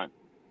Be Divine.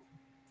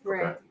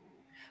 Right. Okay.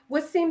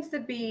 What seems to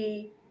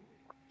be,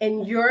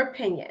 in your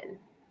opinion,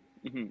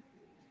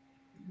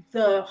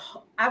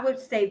 I would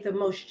say the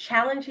most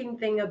challenging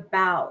thing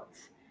about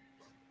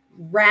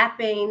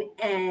rapping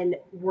and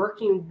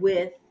working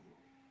with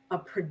a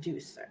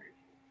producer?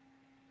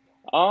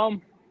 Oh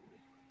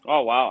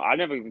wow, I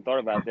never even thought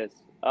about this.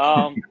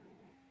 I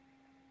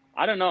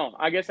don't know.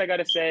 I guess I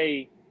gotta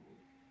say.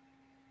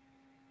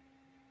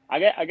 I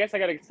guess I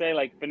gotta say,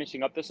 like,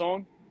 finishing up the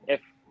song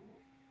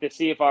to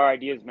see if our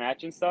ideas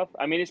match and stuff.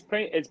 I mean,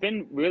 it's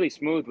been really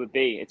smooth with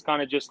B. It's kind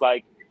of just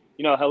like,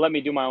 he'll let me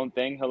do my own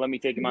thing. He'll let me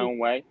take it my own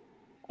way.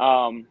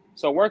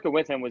 So working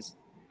with him was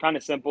kind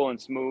of simple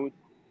and smooth.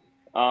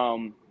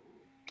 I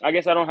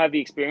guess I don't have the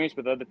experience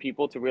with other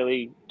people to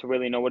really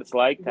know what it's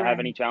like to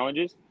have any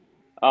challenges.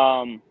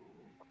 But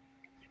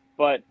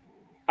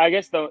I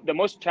guess the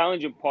most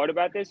challenging part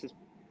about this is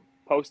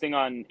posting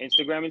on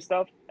Instagram and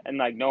stuff, and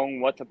like knowing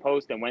what to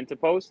post and when to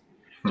post.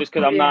 Just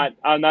because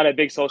I'm not a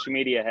big social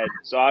media head,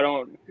 so I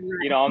don't,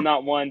 I'm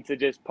not one to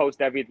just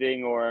post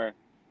everything or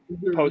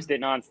post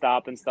it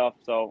nonstop and stuff.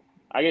 So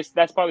I guess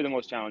that's probably the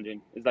most challenging,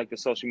 is like the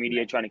social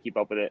media, trying to keep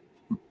up with it.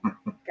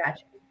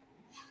 Gotcha.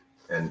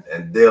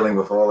 And dealing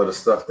with all of the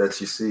stuff that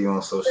you see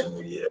on social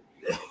media.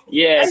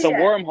 Yeah, it's a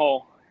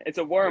wormhole. It's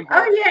a wormhole.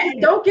 Oh yeah,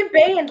 don't get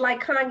banned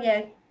like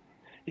Kanye.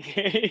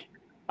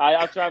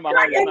 I'll try my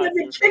hardest. Kanye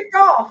been kicked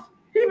off.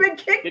 He been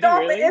kicked off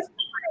really?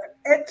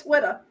 and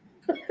Twitter.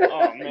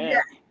 Oh man.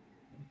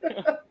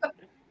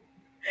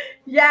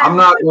 Yeah. I'm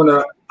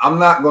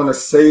not gonna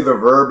say the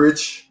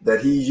verbiage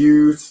that he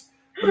used,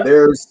 but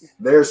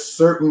there's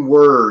certain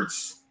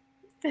words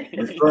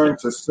referring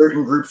to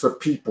certain groups of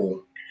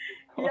people.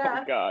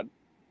 Oh God.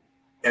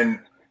 And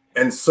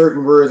and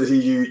certain words that he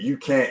used, you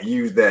can't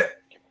use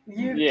that.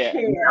 You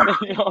can't.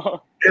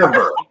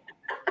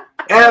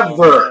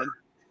 Ever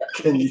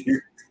can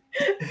you?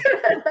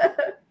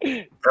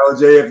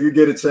 LJ, if you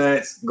get a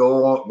chance,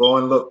 go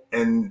and look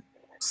and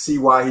see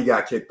why he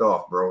got kicked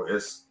off, bro.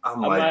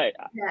 I'm like,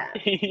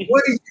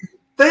 what are you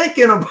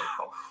thinking about?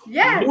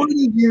 Yeah. What are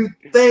you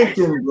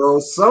thinking, bro?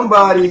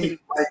 Somebody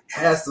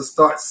has to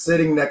start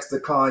sitting next to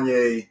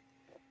Kanye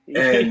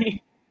and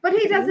but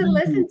he doesn't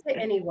listen to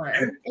anyone.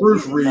 And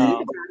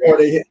proofread before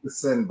they hit the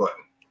send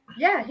button.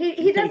 Yeah,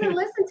 he doesn't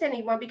listen to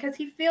anyone because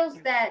he feels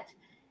that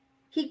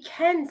he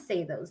can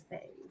say those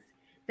things,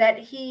 that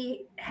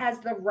he has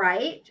the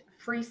right,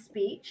 free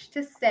speech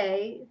to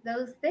say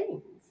those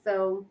things.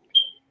 So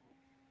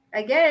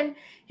again,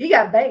 he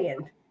got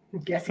banned.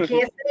 Guess he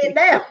can't say it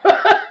now.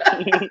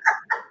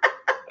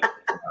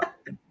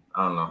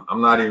 I don't know.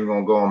 I'm not even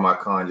gonna go on my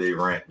Kanye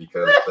rant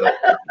because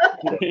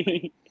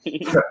that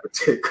would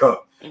take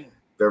up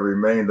the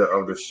remainder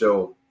of the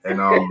show. And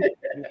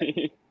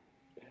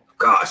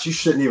gosh, you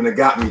shouldn't even have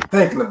got me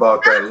thinking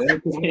about that.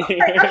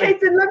 Okay,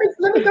 so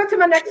let me go to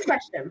my next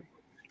question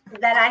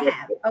that I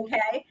have.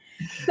 Okay,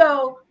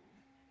 so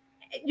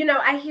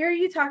I hear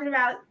you talking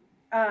about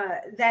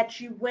that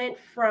you went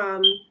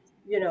from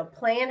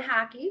playing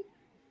hockey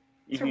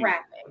to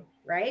rapping,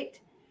 right?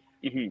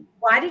 Mm-hmm.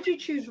 Why did you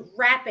choose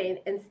rapping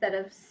instead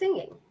of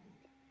singing?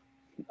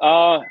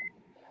 Well,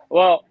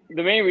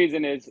 the main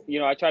reason is,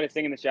 I try to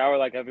sing in the shower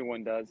like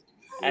everyone does.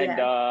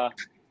 And,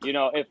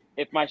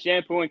 if my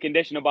shampoo and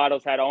conditioner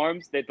bottles had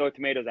arms, they'd throw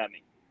tomatoes at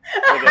me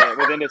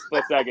within a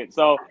split second.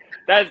 So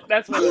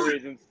that's one of the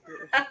reasons.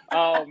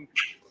 I'm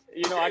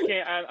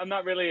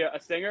not really a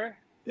singer.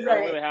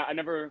 Right. I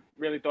never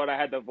really thought I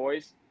had the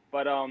voice,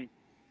 but I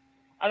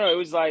don't know. It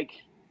was like,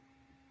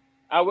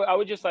 I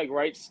would just like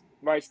write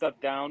stuff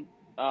down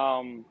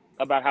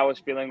about how I was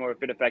feeling or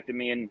if it affected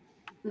me, and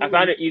I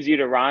found it easier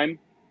to rhyme.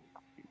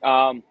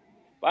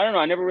 But I don't know.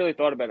 I never really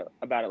thought about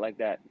it like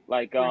that.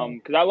 Like,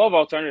 because I love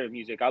alternative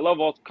music. I love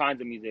all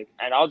kinds of music,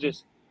 and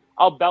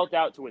I'll belt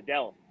out to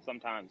Adele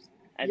sometimes.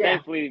 And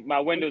thankfully, my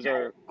windows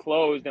are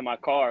closed in my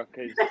car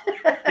because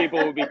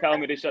people will be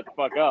telling me to shut the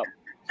fuck up.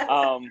 But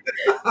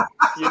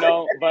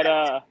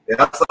I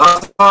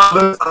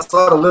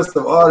saw the list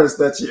of artists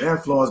that you're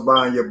influenced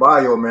by in your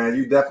bio, man.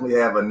 You definitely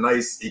have a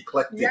nice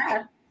eclectic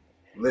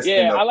list.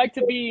 Yeah, I like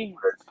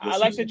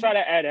to try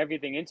to add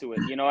everything into it.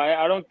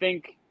 I don't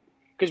think,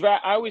 because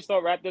I always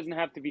thought rap doesn't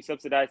have to be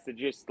subsidized to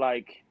just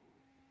like,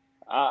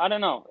 I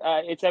don't know.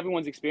 It's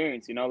everyone's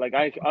experience, Like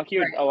I'll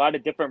hear a lot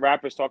of different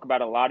rappers talk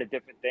about a lot of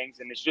different things,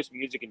 and it's just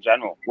music in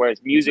general.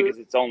 Whereas music is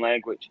its own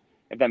language,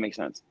 if that makes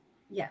sense.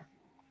 Yeah.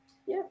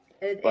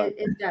 It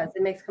does.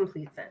 It makes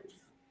complete sense.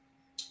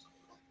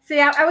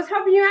 See, I was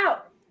helping you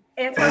out.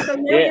 Antoine, so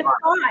now your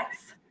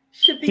thoughts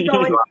should be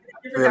going in a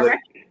different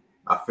direction.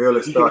 I feel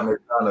it starting to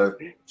kind of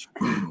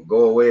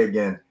go away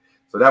again.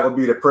 So that would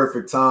be the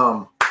perfect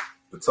time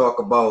to talk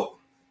about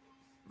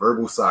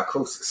Verbal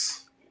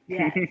Psychosis.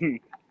 Yeah.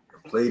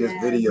 Play this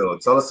video.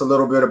 Tell us a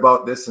little bit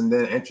about this and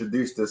then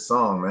introduce this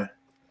song, man.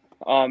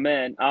 Oh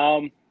man.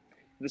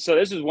 So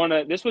this was one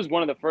of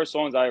the first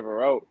songs I ever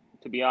wrote,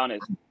 to be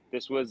honest.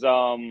 This was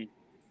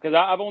because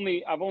I've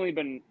only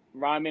been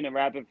rhyming and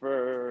rapping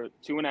for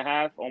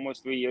 2.5,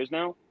 almost 3 years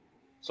now.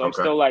 So I'm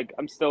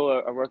still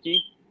a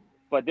rookie.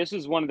 But this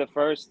is one of the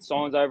first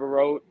songs I ever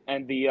wrote,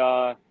 and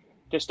to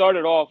start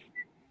it off,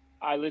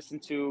 I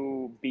listened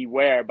to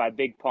Beware by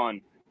Big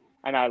Pun,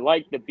 and I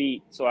liked the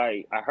beat, so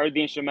I heard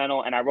the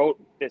instrumental, and I wrote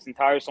this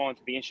entire song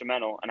to the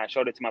instrumental, and I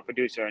showed it to my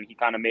producer, and he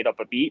kind of made up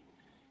a beat.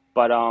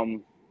 But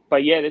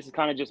yeah, this is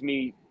kind of just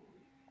me,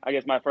 I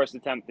guess, my first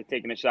attempt at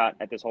taking a shot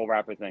at this whole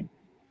rapper thing.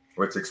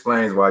 Which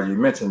explains why you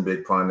mentioned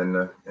Big Pun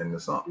in the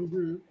song.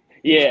 Mm-hmm.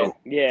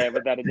 Yeah,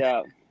 without a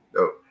doubt.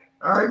 All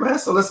right, man.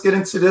 So let's get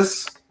into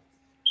this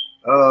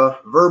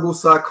Verbal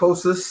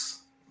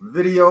Psychosis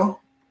video.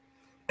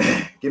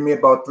 Give me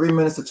about 3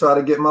 minutes to try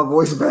to get my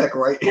voice back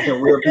right,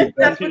 and we'll be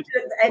back.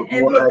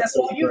 and look, that's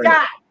all you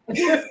got.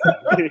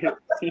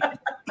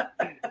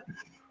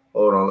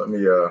 Hold on, let me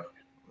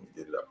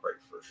get it up right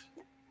first.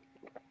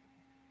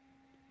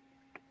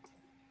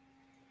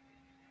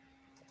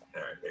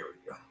 All right, there we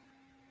go.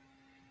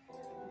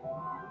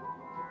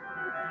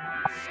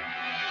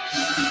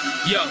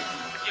 Yo.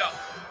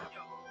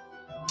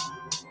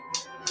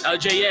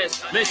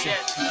 LJS, listen,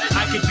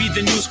 I could be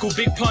the new school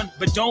Big Pun,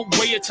 but don't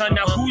weigh a ton.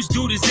 Now whose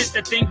dude is this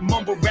that think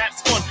mumble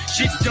rap's fun?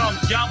 Shit's dumb,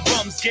 y'all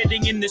bums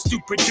getting in the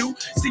stupid do.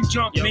 Sing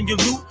junk, man, you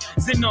loot,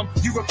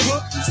 you a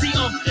crook. See,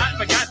 I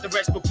forgot the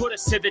rest, but put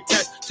us to the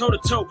test. Toe to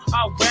toe,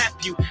 I'll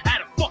rap you.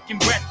 At a fucking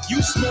breath.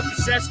 You smoke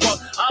the cess, well,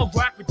 I'll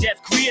rock with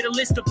death. Create a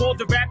list of all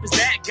the rappers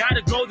that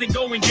gotta go, then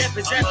go and get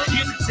possessed.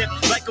 Here's a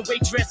tip, like a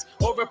waitress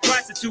or a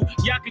prostitute.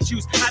 Y'all can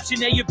choose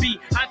option A or B.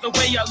 Either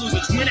way, y'all lose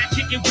it. When I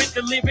kick it with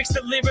the lyrics,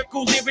 the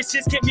lyrical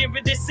lyricists can't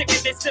mirror this. Sick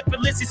of this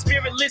syphilis, is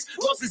spiritless,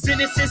 lost his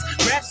innocence.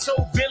 Rap so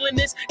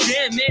villainous,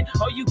 damn it.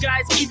 Are you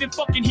guys even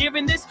fucking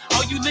hearing this?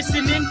 Are you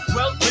listening?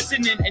 Well,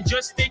 listening and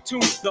just stay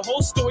tuned. The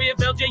whole story of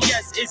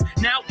LJS is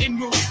now en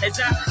route as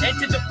I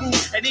enter the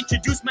booth and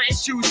introduce my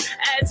issues.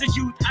 As a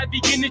youth, I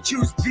begin to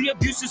choose the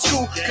abusive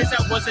school, cause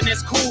I wasn't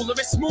as cool or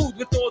as smooth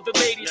with all the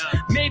ladies.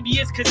 Maybe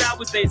it's cause I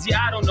was lazy,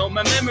 I don't know.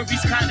 My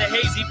memory's kinda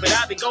hazy, but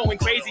I've been going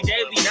crazy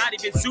daily. Not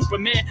even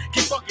Superman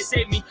can fucking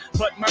save me,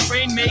 but my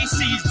brain may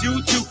seize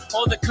due to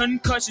all the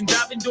concussions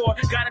I've endured.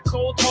 Got a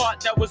cold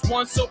heart that was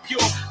once so pure,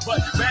 but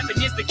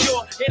rapping is the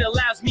cure. It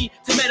allows me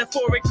to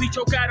metaphorically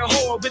choke out a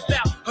whore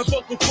without her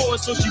vocal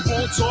cords, so she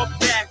won't talk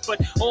back. But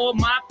all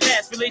my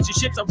past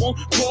relationships, I won't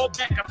call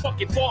back. I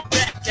fucking fall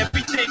back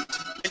everything,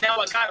 and now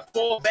I gotta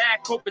fall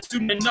back. Hope it's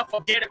soon enough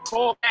I'll get a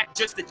call back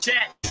just to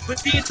chat. But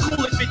see, it's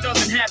cool if it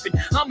doesn't happen.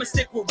 I'ma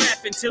stick with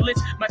rapping till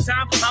it's my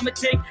time. I'ma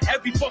take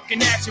every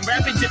fucking action.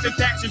 Rapping different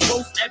factions,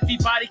 roast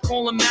everybody,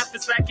 call them out for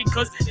slacking,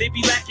 cause they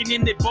be lacking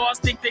in their bars,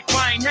 think they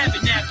crying,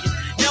 having napkin.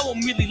 Now I'm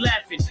really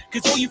laughing,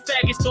 cause all you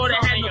faggots thought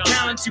I had no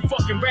talent. You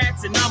fucking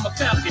rats, and I'm a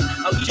falcon.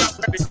 I'll lead y'all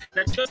rappers,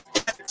 not just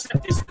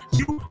accept this.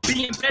 You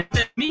being better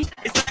than me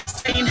is like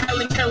saying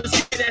Helen Keller's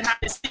good at how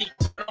to see.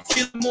 But I'm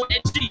feeling more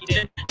edgy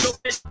than no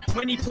bitch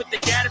when he put the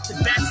gat at the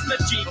bachelor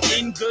G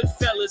in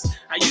Goodfellas.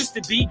 I used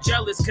to be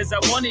jealous cause I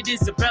wanted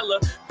Isabella,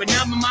 but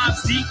now my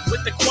mom's deep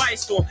with the quiet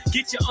storm.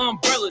 Get your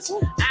umbrellas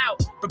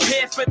out,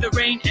 prepare for the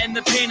rain and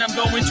the pain I'm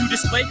going to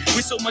display.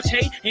 With so much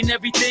hate and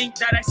everything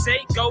that I say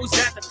goes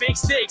at the fake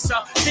stakes.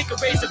 I'll take a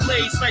razor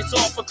blade, slice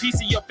off a piece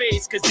of your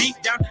face, cause deep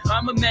down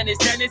I'm a menace.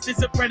 Dennis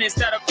is apprentice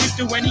that'll creep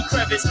through any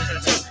crevice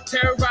to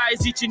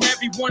terrorize each and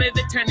every one of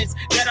the tenants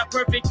that are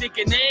perfect,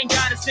 thinking they ain't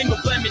got a single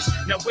blemish.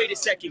 Now wait a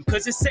second,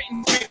 cause it's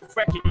Satan's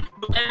record,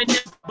 but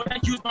I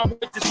use my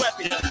words as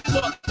weapons.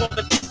 Fuck all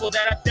the people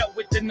that I've dealt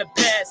with in the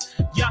past.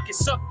 Y'all can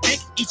suck dick,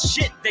 eat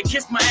shit, they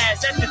kiss my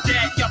ass. After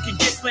that, y'all can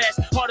get slashed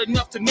hard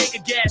enough to make a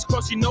gash.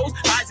 Cross your nose,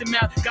 eyes and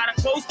mouth, gotta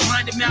close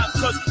behind the mouth,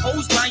 cause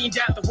hoes lying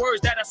down the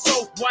words that are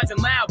so wise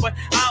and loud. But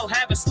I'll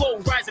have a slow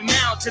rising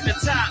mount to the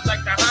top,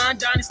 like the Han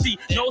Dynasty.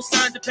 No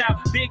signs of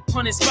power, big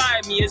pun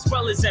inspired me as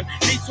well as them.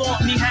 They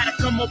taught me how to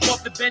come up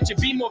off the bench and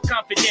be more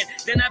confident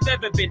than I've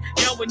ever been.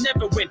 Y'all would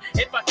never win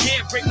if I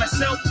can't break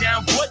myself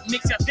down. What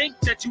makes y'all think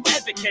that you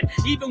ever can?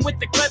 Even with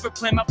the clever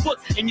plan, my foot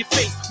in your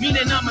face,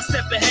 meaning I'm a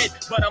step ahead,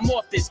 but I'm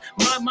off this.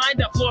 My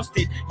mind, I've lost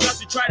it. Y'all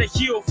should try to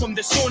heal from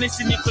the soreness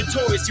in your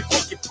clitoris, you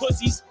fucking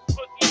pussies.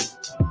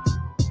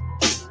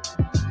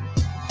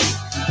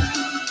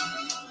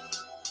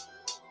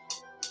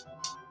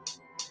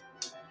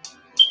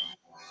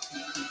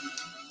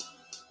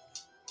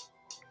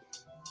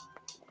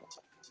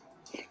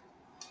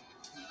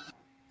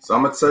 So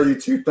I'm gonna tell you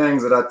two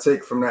things that I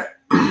take from that.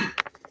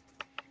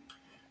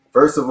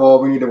 First of all,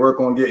 we need to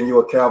work on getting you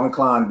a Calvin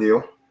Klein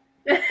deal.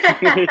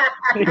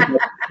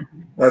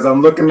 As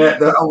I'm looking at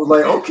that, I was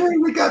like, okay,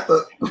 we got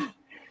the.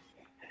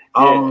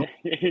 I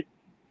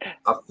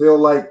feel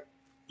like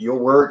your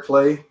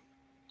wordplay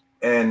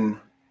and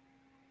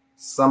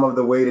some of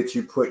the way that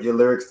you put your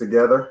lyrics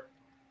together.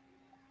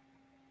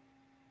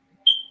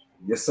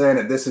 You're saying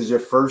that this is your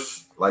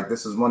first, like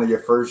this is one of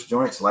your first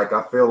joints. Like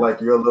I feel like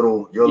you're a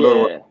little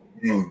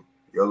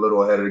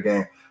ahead of the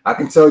game. I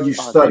can tell you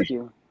study.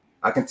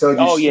 I can tell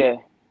you.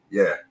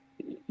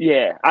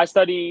 Yeah. I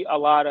study a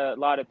lot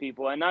of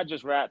people, and not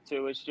just rap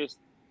too. It's just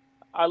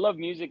I love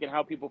music and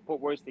how people put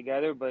words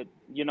together. But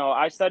you know,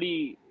 I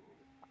studied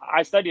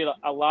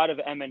a lot of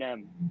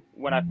Eminem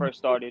when I first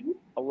started.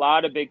 A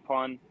lot of Big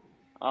Pun,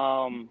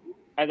 and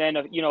then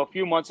a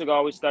few months ago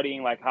I was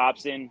studying like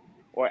Hobson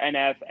or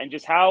NF, and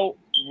just how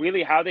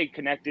they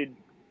connected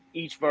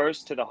each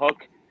verse to the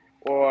hook,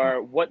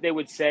 or what they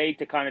would say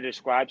to kind of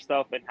describe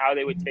stuff, and how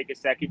they would take a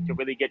second to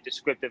really get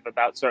descriptive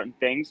about certain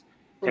things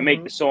to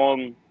make the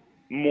song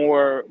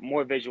more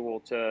visual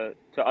to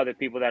other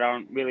people that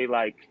aren't really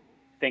like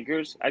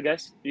thinkers, I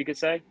guess you could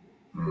say.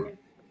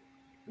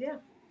 Yeah.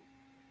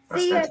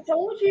 See, I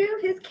told you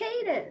his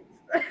cadence.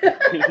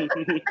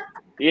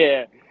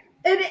 Yeah.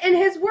 And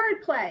his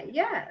wordplay,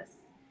 yes.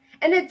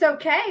 And it's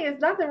okay. There's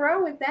nothing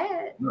wrong with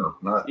that. No,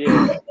 not.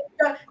 Yeah.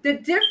 The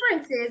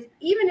difference is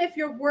even if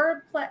your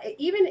wordplay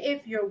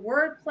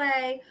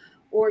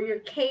or your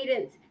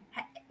cadence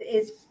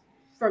is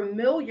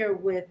familiar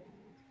with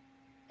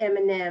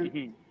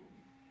Eminem,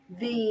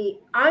 the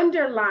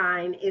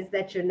underline is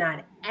that you're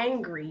not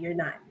angry. You're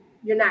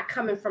not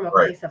coming from a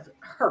place of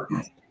hurt.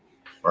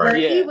 Where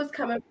he was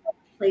coming from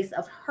a place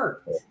of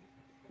hurt.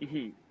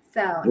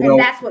 So, and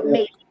that's what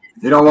made.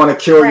 You don't want to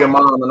kill your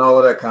mom and all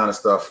of that kind of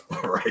stuff,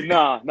 right?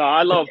 No,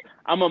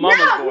 I'm a mama's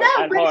boy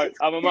at heart.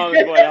 I'm a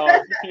mama's boy at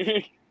heart.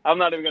 I'm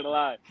not even gonna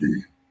lie.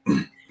 Now,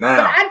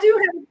 but I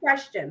do have a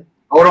question.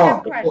 Hold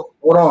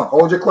on.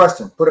 Hold your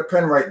question. Put a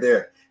pen right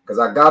there, because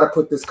I gotta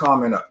put this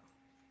comment up.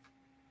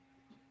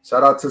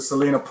 Shout out to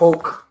Selena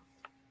Polk.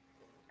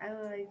 I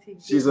like to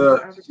She's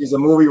a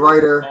movie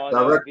writer, Oh, that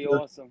director, would be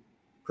awesome.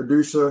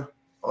 producer,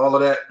 all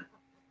of that.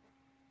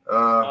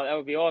 Oh, that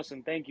would be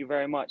awesome. Thank you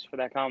very much for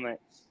that comment.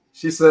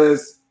 She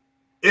says,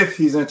 if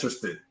he's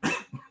interested.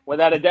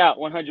 Without a doubt,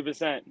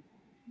 100%.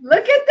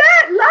 Look at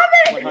that.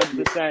 Love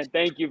it. 100%.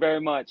 Thank you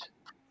very much.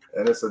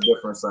 And it's a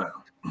different sound.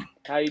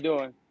 How you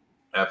doing?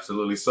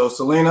 Absolutely. So,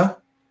 Selena,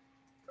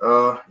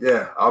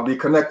 I'll be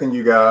connecting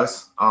you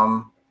guys.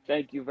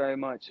 Thank you very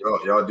much.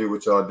 Y'all do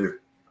what y'all do.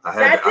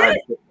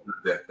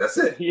 That's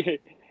it. Yeah.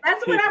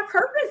 That's what our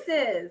purpose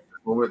is.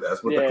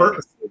 That's what the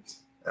purpose is.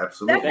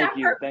 Absolutely.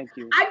 Thank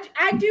you.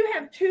 I do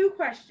have two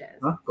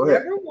questions. Go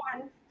ahead. Number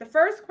one, the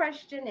first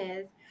question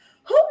is,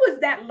 who was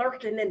that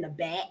lurking in the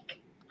back?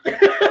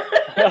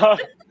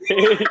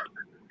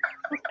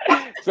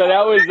 So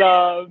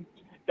that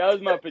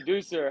was my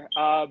producer,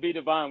 B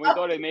Divine. We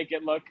thought it'd make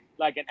it look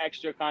like an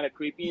extra kind of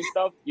creepy and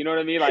stuff. You know what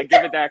I mean? Like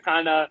give it that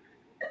kind of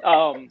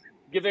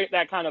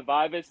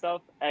vibe and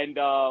stuff. And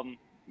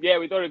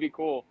we thought it'd be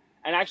cool.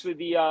 And actually,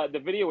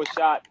 the video was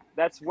shot.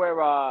 That's where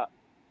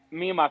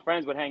me and my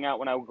friends would hang out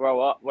when I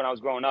was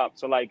growing up.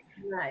 So like,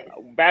 nice.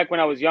 Back when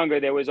I was younger,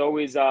 there was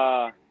always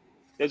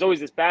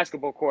this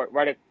basketball court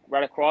right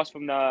across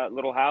from the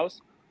little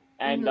house,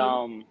 and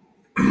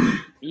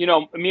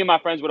me and my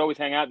friends would always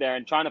hang out there.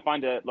 And trying to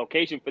find a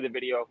location for the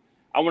video,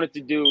 I wanted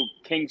to do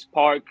Kings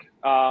Park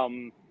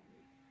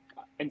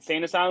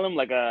insane asylum,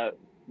 like a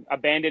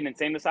abandoned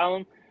insane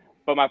asylum.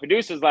 But my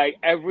producer's like,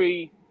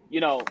 everybody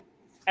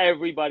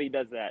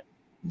does that.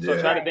 So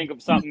try to think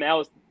of something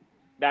else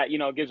that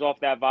gives off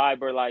that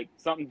vibe, or like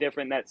something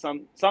different, that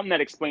something that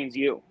explains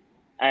you.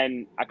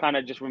 And I kind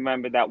of just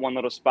remembered that one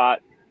little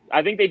spot.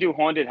 I think they do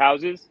haunted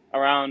houses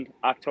around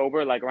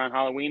October, like around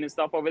Halloween and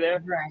stuff over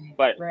there. Right.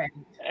 But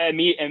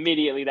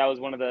immediately, that was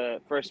one of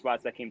the first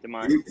spots that came to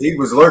mind. He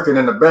was lurking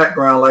in the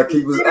background like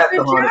he was at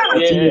the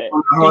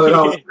haunted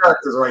house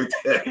practice right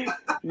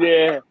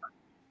there.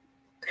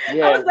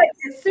 Yeah. I was like,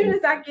 as soon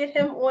as I get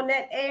him on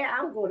that air,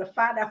 I'm going to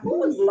find out who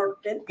was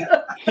lurking.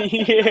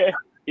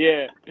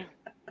 Yeah.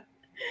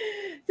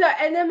 So,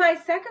 and then my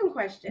second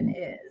question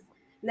is,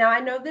 now I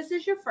know this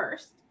is your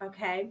first,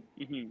 okay?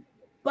 Mm-hmm.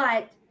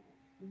 But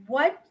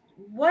what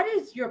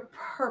is your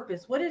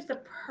purpose? What is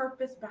the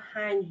purpose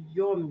behind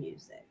your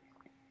music?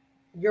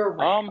 Your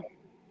rap?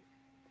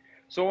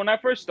 So when I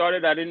first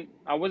started,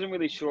 I wasn't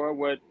really sure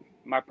what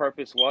my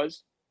purpose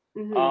was.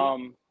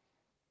 Mm-hmm.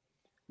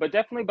 But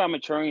definitely by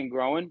maturing and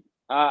growing,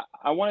 I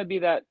want to be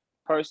that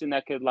person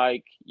that could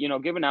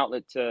give an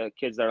outlet to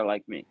kids that are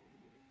like me,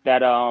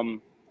 that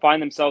find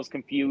themselves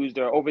confused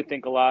or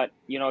overthink a lot.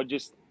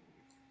 Just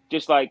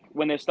like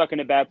when they're stuck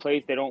in a bad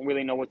place, they don't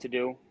really know what to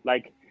do.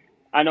 Like,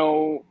 I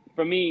know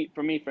for me,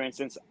 for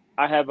instance,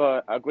 I have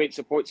a great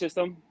support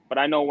system, but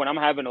I know when I'm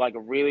having like a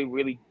really,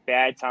 really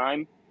bad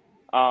time,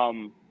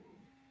 I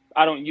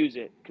don't use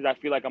it because I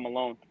feel like I'm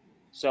alone.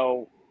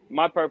 So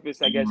my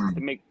purpose, I guess, is to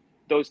make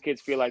those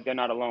kids feel like they're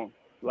not alone.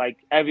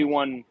 Like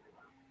everyone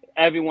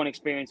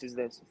experiences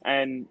this,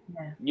 and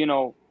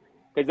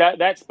because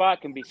that spot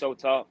can be so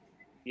tough.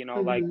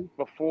 Like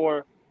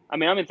before. I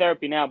mean, I'm in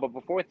therapy now, but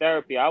before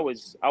therapy, I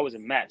was a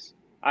mess.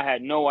 I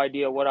had no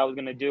idea what I was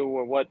gonna do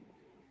or what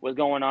was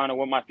going on or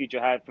what my future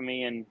had for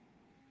me, and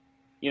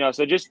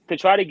so just to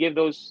try to give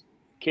those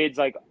kids,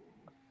 like,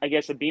 I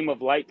guess, a beam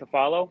of light to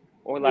follow,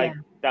 or like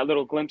that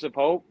little glimpse of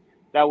hope,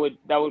 that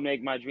would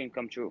make my dream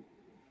come true.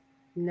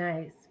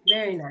 Nice,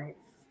 very nice.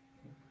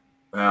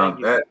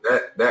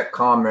 That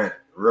comment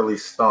really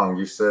stung.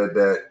 You said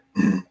that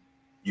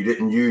you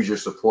didn't use your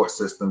support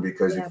system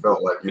because you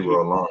felt like you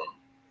were alone.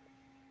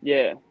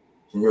 Yeah.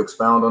 Can you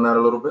expound on that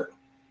a little bit?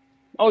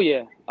 Oh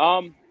yeah.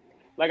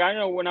 Like, I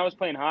know when I was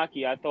playing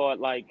hockey, I thought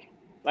like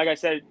I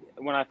said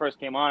when I first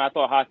came on, I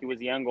thought hockey was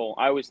the end goal.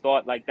 I always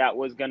thought like that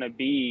was gonna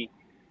be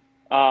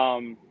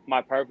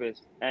my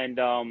purpose. And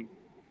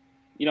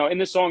in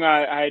the song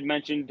I had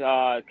mentioned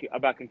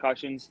about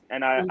concussions,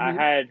 and I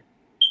had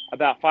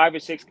about 5 or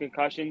 6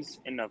 concussions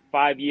in a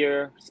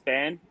 5-year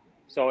span.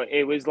 So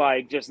it was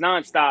like just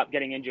nonstop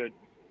getting injured.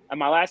 And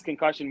my last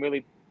concussion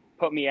really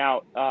put me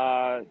out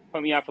for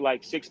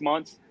like 6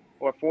 months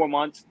or 4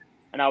 months,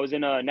 and I was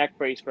in a neck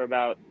brace for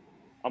about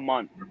a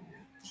month.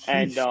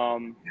 And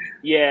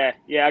I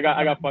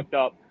got fucked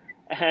up.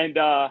 And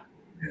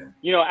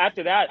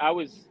after that,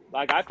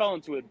 I fell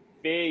into a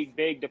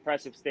big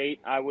depressive state.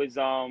 I was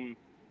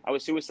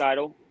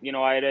suicidal.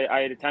 I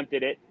had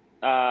attempted it.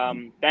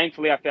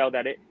 Thankfully I failed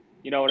at it.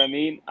 You know what I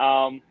mean?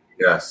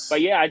 Yes.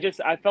 But yeah,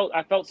 I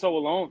felt so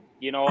alone.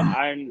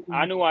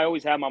 I knew I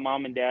always had my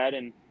mom and dad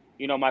and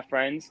my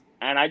friends,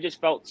 and I just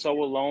felt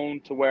so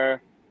alone to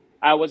where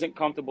I wasn't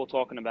comfortable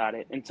talking about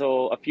it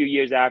until a few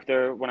years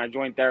after, when I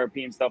joined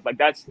therapy and stuff. Like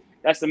that's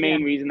the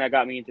main reason that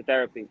got me into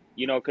therapy,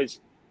 because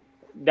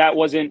that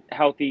wasn't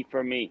healthy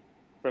for me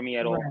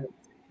at all.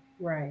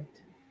 Right.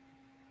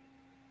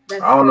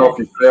 I don't know if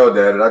you failed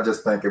at it. I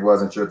just think it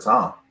wasn't your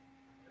time.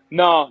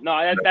 No,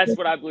 that's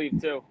what I believe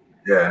too.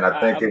 Yeah, and I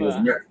think it was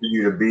meant for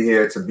you to be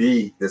here to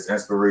be this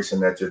inspiration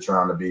that you're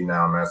trying to be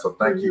now, man. So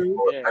thank you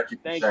for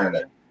sharing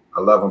that.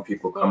 I love when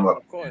people come up.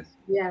 Of course.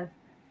 Yeah.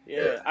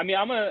 I mean,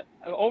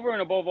 over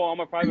and above all, I'm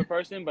a private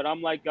person, but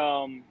I'm like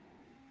I'm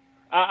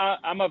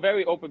a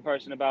very open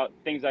person about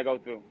things I go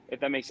through, if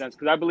that makes sense.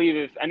 Because I believe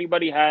if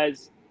anybody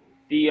has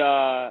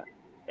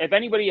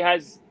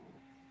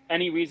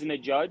any reason to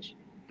judge,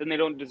 then they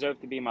don't deserve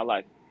to be in my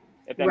life,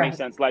 if that makes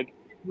sense. Like,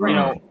 you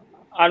know,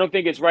 I don't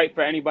think it's right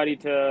for anybody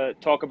to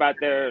talk about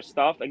their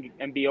stuff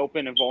and be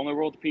open and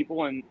vulnerable to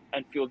people and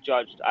feel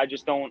judged. I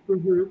just don't.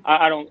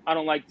 I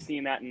don't like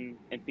seeing that in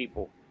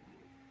people.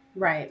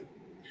 Right.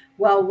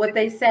 Well, what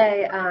they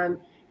say,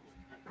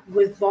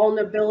 with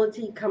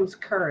vulnerability comes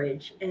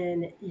courage,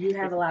 and you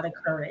have a lot of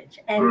courage.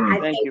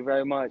 And thank you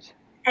very much.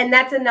 And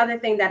that's another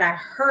thing that I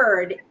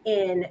heard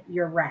in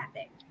your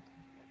rapping.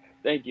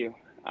 Thank you.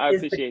 I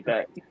appreciate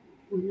that.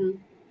 Mm-hmm.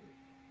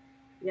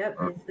 Yep,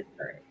 it's the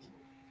courage.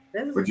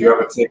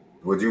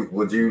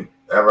 Would you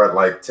ever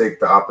like take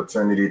the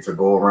opportunity to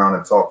go around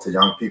and talk to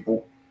young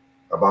people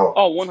about?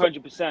 Oh,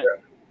 100%.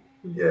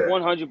 Yeah.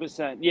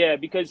 100%. Yeah,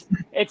 because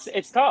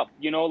it's tough,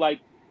 you know, like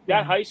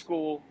that high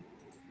school,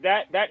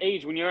 that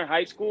age when you're in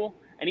high school,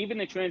 and even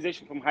the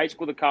transition from high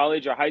school to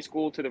college or high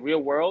school to the real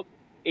world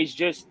is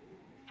just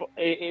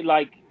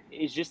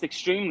it's just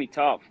extremely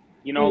tough,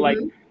 you know, like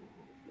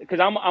because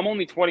I'm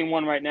only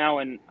 21 right now,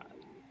 and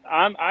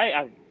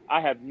I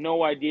have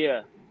no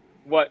idea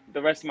what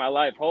the rest of my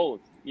life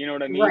holds. You know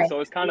what I mean? Right, so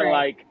it's kind of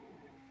like,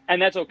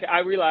 and that's okay. I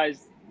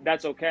realize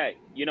that's okay,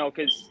 you know,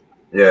 because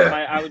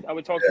I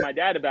would talk to my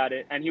dad about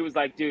it, and he was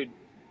like, "Dude,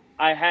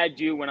 I had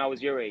you when I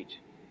was your age,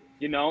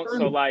 you know.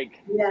 So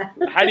like,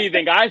 how do you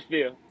think I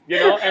feel? You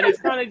know?" And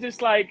it's kind of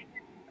just like,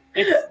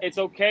 it's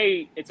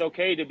okay. It's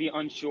okay to be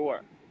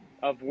unsure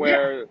of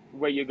where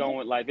you're going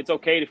with life. It's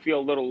okay to feel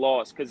a little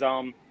lost because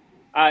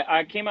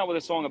I came out with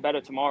a song, A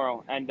Better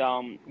Tomorrow, and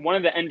one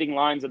of the ending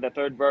lines of the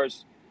third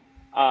verse,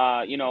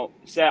 you know,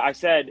 I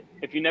said,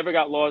 if you never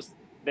got lost,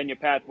 then your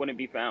path wouldn't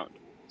be found.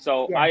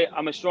 So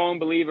I'm a strong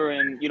believer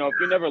in, you know, if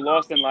you're never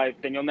lost in life,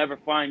 then you'll never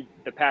find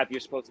the path you're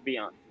supposed to be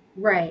on.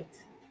 Right.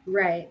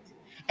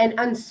 And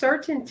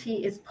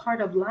uncertainty is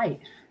part of life.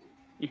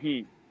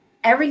 Mm-hmm.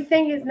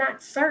 Everything is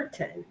not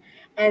certain.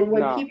 And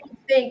when people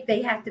think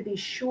they have to be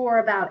sure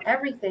about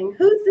everything,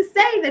 who's to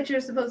say that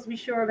you're supposed to be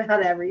sure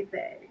about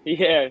everything?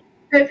 Yeah.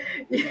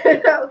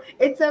 You know,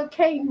 it's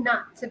okay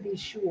not to be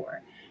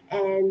sure,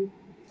 and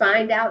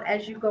find out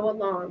as you go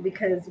along,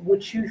 because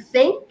what you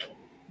think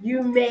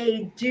you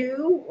may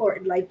do, or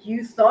like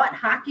you thought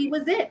hockey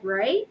was it,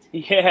 right?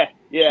 Yeah.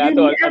 You I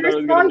thought it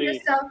was saw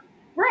yourself,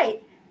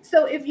 right?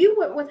 So if you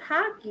went with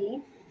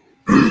hockey,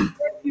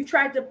 you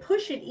tried to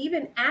push it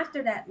even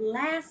after that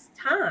last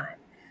time,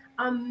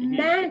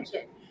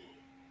 imagine,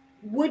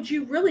 would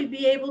you really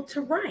be able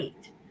to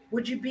write?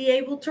 Would you be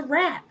able to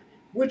rap?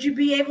 Would you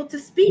be able to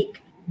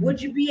speak?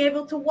 Would you be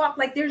able to walk?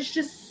 Like, there's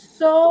just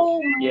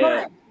so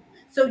much.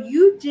 So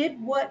you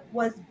did what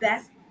was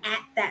best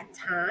at that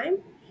time,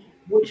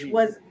 which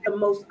was the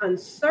most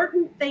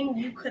uncertain thing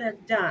you could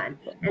have done.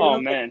 And oh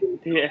man,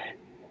 yeah.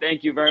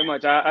 Thank you very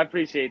much. I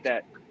appreciate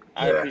that.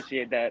 I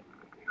appreciate that.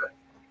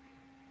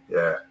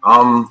 Yeah.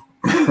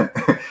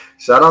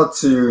 Shout out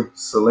to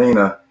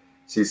Selena.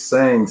 She's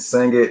saying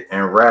 "Sing It"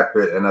 and "Rap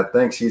It," and I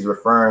think she's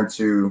referring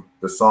to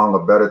the song "A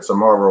Better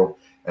Tomorrow."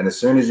 And as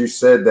soon as you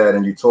said that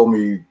and you told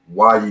me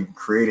why you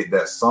created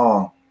that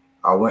song,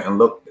 I went and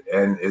looked.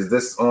 And is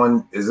this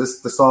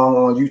the song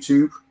on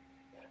YouTube?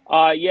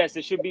 Yes,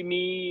 it should be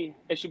me.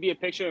 It should be a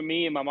picture of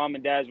me and my mom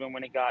and dad's room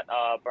when it got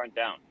burnt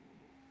down.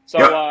 So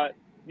a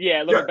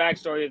little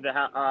backstory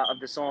of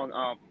the song.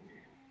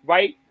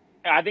 Right,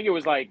 I think it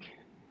was like,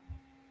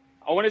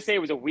 I want to say it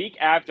was a week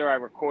after I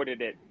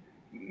recorded it.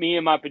 Me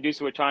and my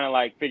producer were trying to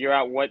like figure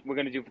out what we're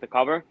gonna do for the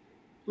cover.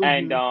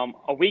 And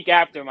a week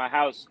after, my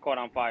house caught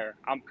on fire.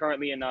 I'm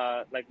currently in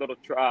a like little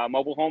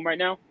mobile home right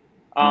now,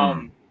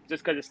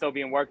 just because it's still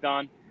being worked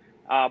on.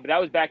 But that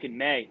was back in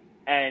May,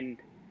 and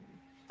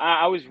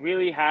I was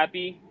really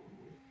happy.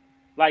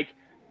 Like,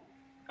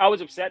 I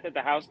was upset that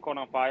the house caught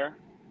on fire,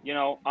 you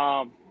know.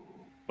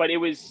 But it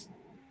was,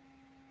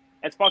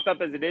 as fucked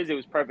up as it is, it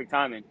was perfect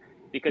timing,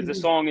 because the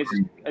song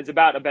is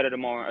about a better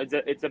tomorrow.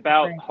 It's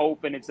about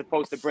hope, and it's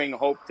supposed to bring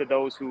hope to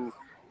those who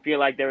feel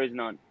like there is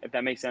none, if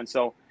that makes sense.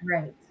 So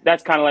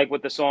that's kind of like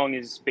what the song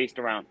is based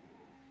around.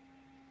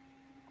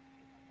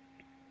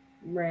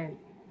 Right.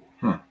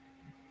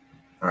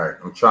 All right,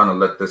 I'm trying to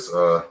let this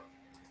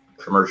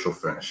commercial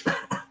finish.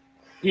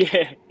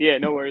 yeah,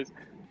 no worries.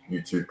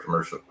 YouTube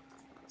commercial,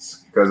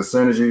 because as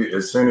soon as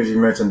you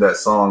mentioned that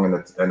song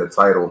and the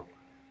title,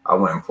 I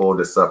went and pulled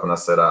this up and I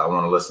said I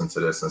want to listen to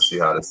this and see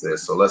how this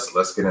is. So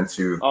let's get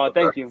into. Oh,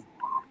 thank you.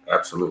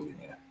 Absolutely,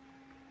 man.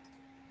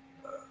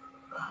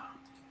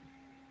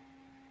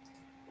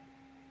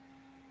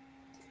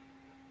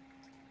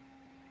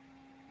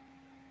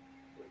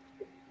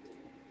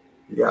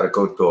 You got to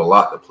go through a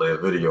lot to play a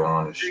video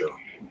on this show.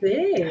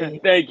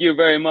 Thank you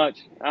very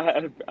much.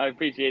 I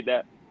appreciate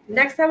that.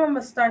 Next time I'm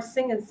gonna start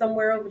singing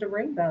 "Somewhere Over the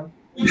Rainbow."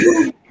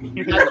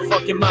 How the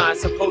fuck am I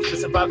supposed to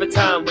survive a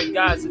time when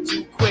guys are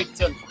too quick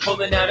to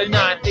pulling out a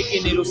 9,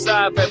 thinking it'll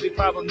solve every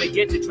problem they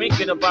get, to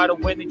drinking a bottle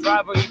when they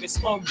drive or even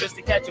smoke just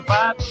to catch a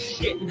vibe,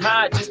 getting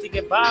high just to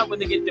get by when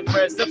they get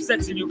depressed,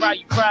 upsets in your eye,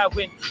 you cry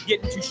when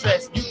getting too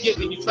stressed, you give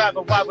and you try,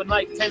 but why when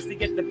life tends to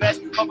get the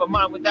best of a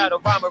mind without a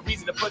rhyme or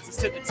reason to put us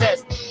to the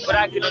test? But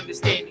I can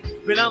understand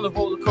it. Been on the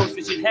roller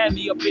coaster, shit had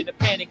me up in a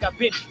panic. I've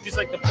been just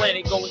like the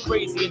planet, going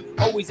crazy and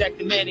always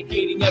acting manic,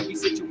 hating every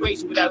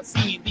situation without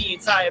seeing the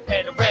entire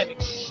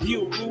panoramic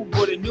view. Who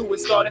would've knew it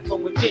started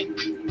from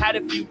within? Had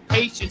a few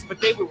patients, but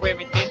they were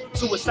wearing thin.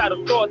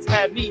 Suicidal thoughts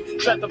had me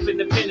trapped up in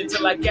the pen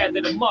until I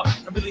gathered them up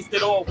and released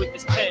it all with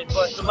this pen.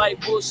 But the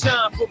light will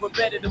shine for a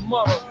better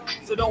tomorrow,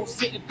 so don't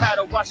sit and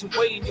paddle, wash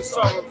away in your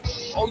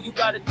sorrows. All you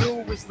gotta do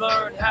is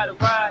learn how to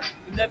ride.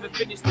 You never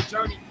finish the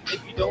journey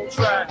if you don't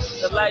try.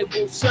 The light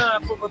will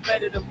shine for a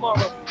better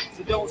tomorrow,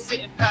 so don't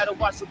sit and paddle,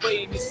 wash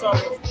away in your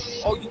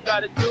sorrows. All you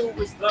gotta do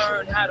is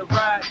learn how to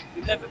ride.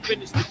 You never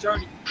finish the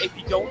journey if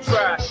you don't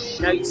try.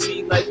 Now you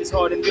see life is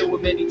hard and filled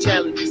with many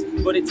challenges,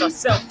 but it's our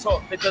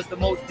self-talk that does the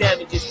most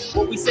damages.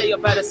 What we say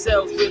about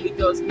ourselves really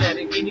does matter,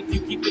 and if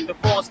you keep it the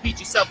false speech,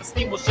 your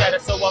self-esteem will shatter.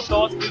 So our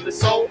thoughts build the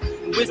soul,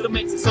 and wisdom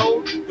makes us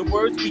old. The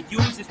words we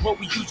use is what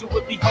we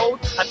usually behold.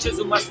 I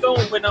chisel my stone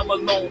when I'm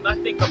alone. I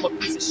think I'm a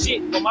piece of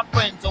shit, but my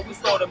friends always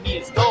thought of me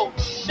as gold.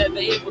 Never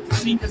able to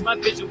see cause my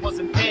vision was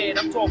impaired.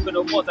 I'm talking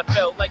of words I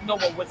felt like no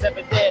one was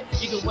ever there.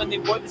 Even when they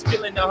were, this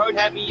feeling I heard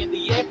had me in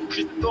the air,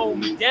 just to throw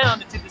me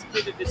down into this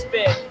pit of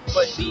despair.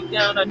 But deep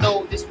down I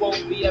know this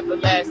won't be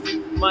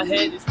everlasting. My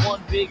head is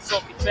one big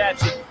soul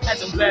contraption.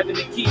 As I'm grabbing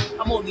the key,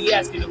 I'm only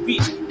asking to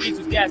reach. Kids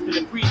who's gasping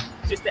to breathe,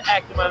 just to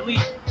act in my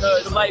lead.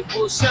 Cause the light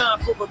will shine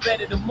for a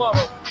better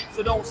tomorrow,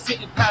 so don't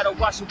sit and paddle,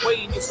 wash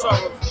away in your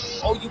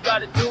sorrows. All you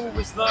gotta do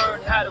is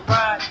learn how to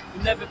ride.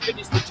 You never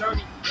finish the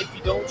journey if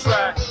you don't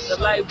try. The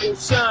light will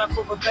shine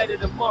for a better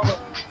tomorrow,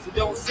 so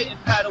don't sit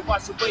and paddle,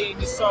 wash away in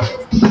your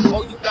sorrows.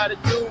 All you gotta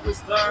do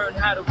is learn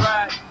how to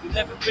ride. You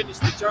never finish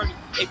the journey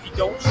if you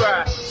don't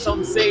try.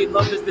 Some say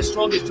love is the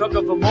strongest drug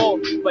of them all,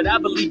 but I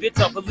believe it's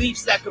our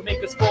beliefs that could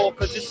make us fall.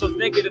 Cause it's those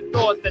negative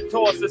thoughts that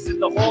toss us in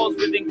the halls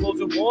within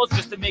closing walls,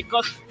 just to make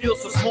us feel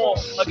so small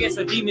against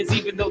our demons,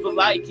 even though the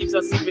light keeps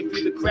us seeping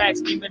through the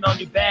cracks, beaming on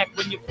your back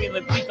when you're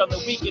feeling weak on the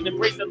weekend.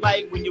 Embrace the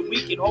light when you're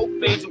weak and hope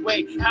fades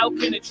away. How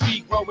can a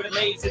tree grow when it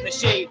lays in the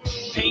shade?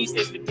 Pain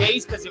stays for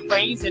days cause it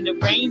rains and it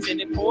rains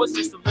and it pours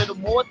just a little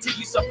more till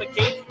you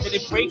suffocate. Then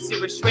it breaks your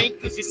restraint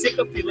cause you're sick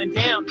of feeling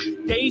down.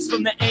 Days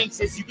from the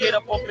angst as you get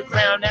up off the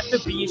ground. After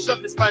being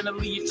shoved, there's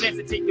finally your chance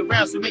to take the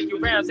rounds. So make your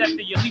rounds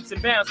after your leaps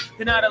and bounds.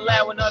 Do not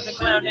allow another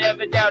clown to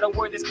ever doubt a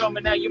word that's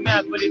coming out your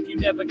mouth. But if you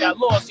never got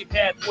lost, your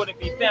path wouldn't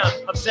be found.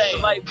 I'm saying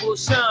the light will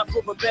shine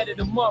for a better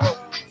tomorrow,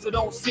 so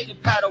don't sit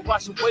and paddle,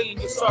 wash away in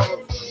your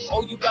sorrows.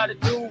 All you gotta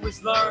do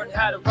is learn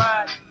how to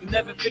ride. You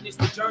never finish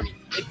the journey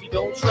if you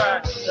don't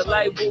try. The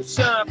light will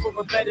shine for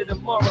a better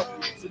tomorrow,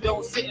 so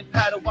don't sit and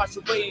paddle, wash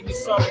away in your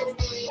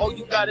sorrows. All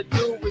you gotta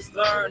do is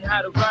learn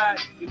how to ride.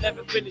 You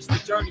never finish the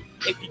journey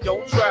if you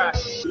don't try.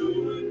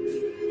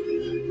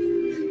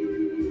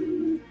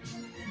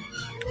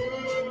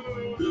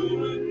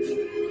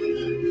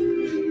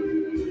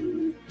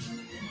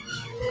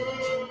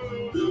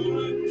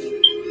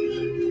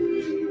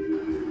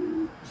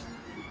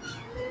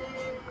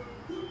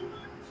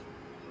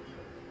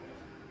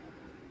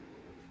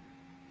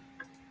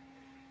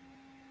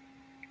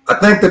 I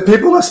think the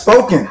people have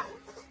spoken.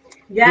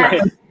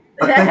 Yes.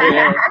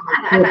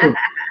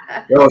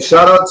 Yo,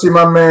 shout out to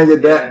my man, Your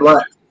Dad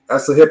Black.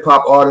 That's a hip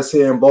hop artist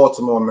here in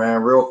Baltimore,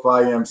 man. Real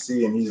fire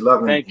MC, and he's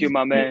loving it. Thank you,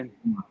 my man.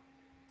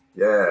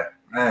 Yeah,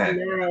 man.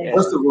 Nice.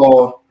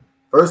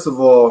 First of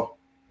all,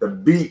 the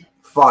beat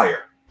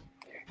fire.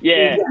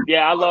 Yeah,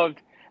 I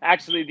loved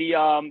actually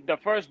the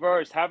first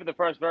verse. Half of the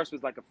first verse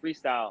was like a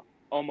freestyle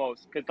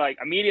almost, because like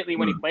immediately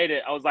when he played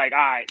it, I was like, all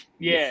right,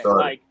 yeah,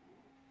 like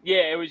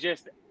it was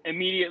just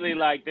immediately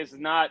like, this is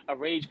not a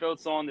rage-filled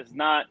song.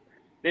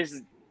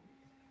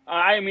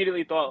 I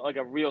immediately thought like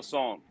a real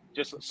song,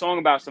 just a song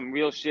about some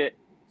real shit,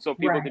 so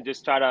people could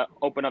just try to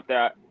open up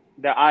their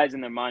eyes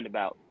and their mind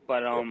about.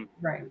 But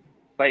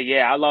but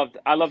yeah, I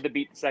loved the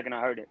beat the second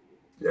I heard it.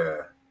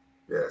 Yeah.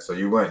 So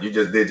you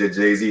just did your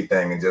Jay-Z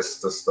thing and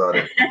just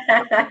started.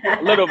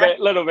 a little bit.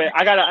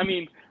 I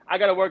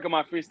gotta work on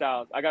my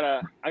freestyles. I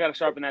gotta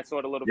sharpen that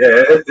sword a little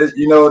bit.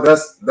 Yeah,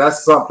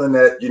 that's something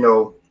that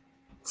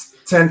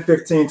 10,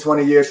 15,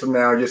 20 years from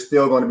now, you're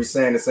still going to be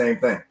saying the same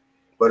thing.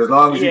 But as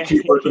long as you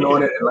keep working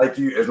on it,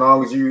 and as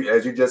long as you,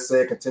 as you just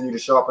said, continue to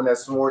sharpen that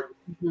sword,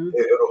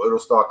 it'll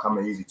start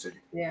coming easy to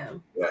you. Yeah.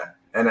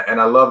 And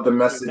I love the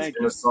message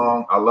in the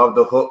song. I love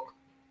the hook.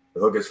 The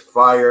hook is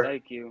fire.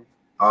 Thank you.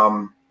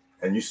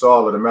 And you saw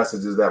all of the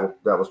messages that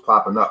was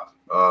popping up.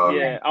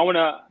 I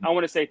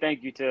wanna say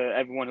thank you to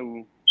everyone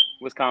who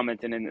was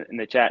commenting in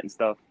the chat and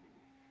stuff.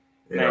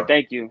 Man,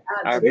 thank you.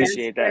 I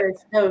appreciate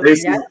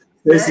that.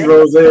 Stacey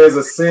Rose is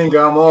a singer.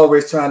 I'm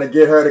always trying to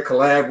get her to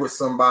collab with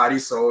somebody.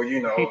 So, if you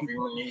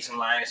need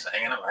somebody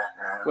singing,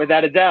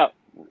 without a doubt.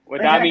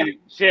 I mean,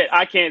 shit,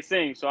 I can't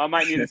sing, so I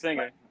might need a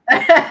singer.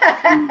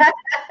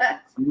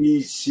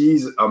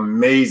 She's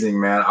amazing,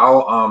 man.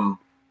 I'll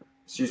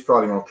she's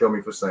probably gonna kill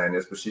me for saying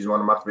this, but she's one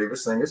of my favorite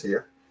singers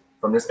here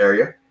from this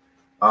area.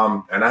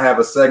 And I have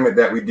a segment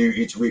that we do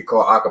each week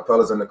called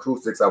Acapellas and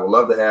Acoustics. I would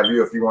love to have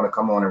you if you want to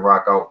come on and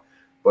rock out.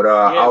 But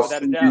I'll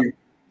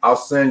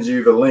send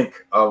you the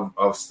link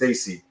of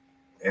Stacy,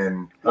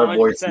 and her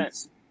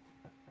 100%.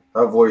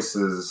 voice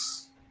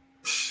is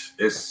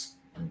it's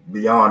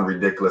beyond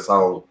ridiculous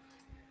how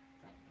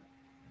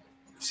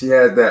she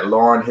has that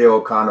Lauryn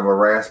Hill kind of a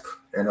rasp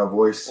in her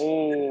voice.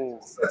 Oh,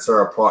 sets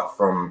her apart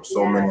from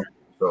so many.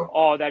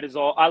 So. That is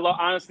all.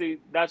 Honestly,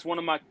 that's one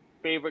of my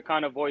favorite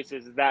kind of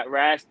voices. Is that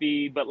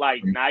raspy but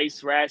like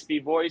nice raspy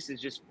voice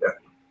is just. Yeah.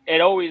 It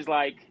always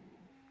like,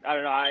 I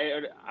don't know.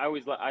 I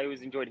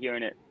always enjoyed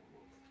hearing it.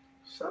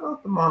 Shout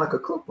out to Monica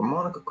Cooper.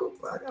 I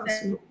gotta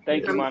see.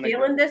 Thank you, Monica.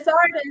 I'm feeling this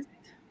artist.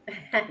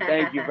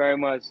 Thank you very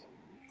much.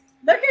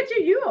 Look at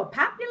you. You are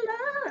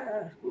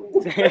popular.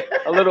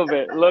 A little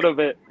bit.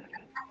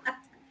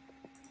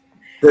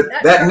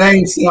 That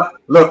name,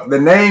 look, the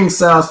name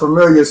sounds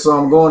familiar, so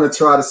I'm going to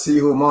try to see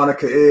who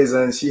Monica is,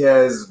 and she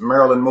has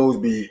Marilyn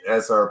Mosby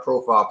as her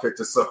profile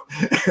picture, so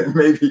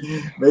maybe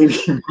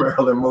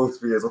Marilyn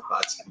Mosby is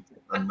watching.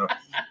 I don't know.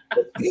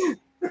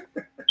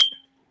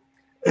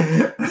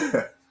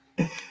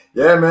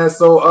 Yeah, man.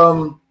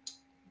 So,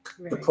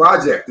 the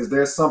project, is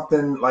there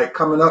something like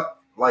coming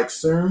up like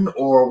soon,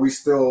 or are we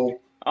still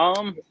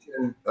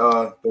in,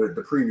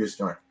 the previous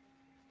joint?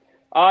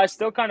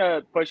 Still kind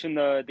of pushing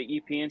the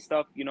EP and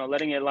stuff,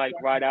 letting it like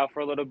ride out for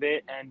a little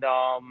bit, and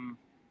kind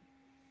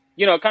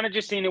of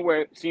just seeing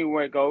where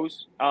it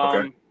goes.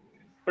 But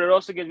it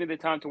also gives me the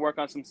time to work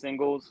on some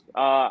singles.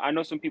 I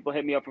know some people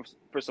hit me up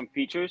for some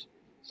features,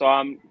 so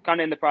I'm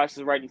kind of in the process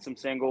of writing some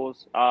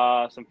singles,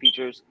 some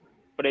features.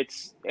 But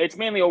it's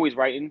mainly always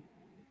writing.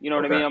 You know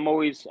what I mean? I'm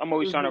always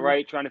trying to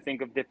write, trying to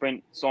think of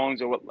different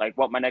songs or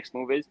what my next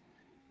move is.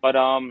 But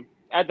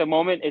at the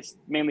moment, it's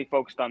mainly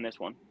focused on this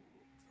one.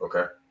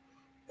 Okay.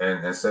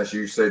 And since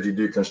you said you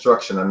do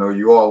construction, I know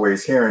you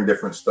always hearing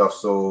different stuff.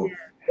 So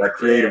that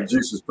creative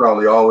juice is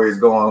probably always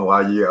going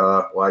while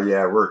you're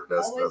at work.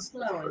 That's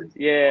flowing.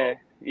 Yeah.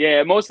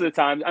 Most of the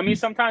time. I mean,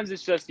 sometimes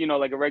it's just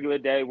like a regular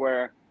day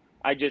where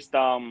I just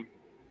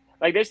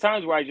like there's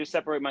times where I just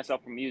separate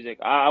myself from music.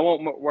 I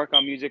won't work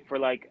on music for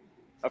like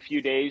a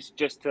few days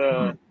just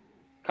to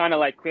kind of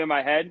like clear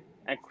my head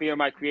and clear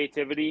my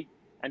creativity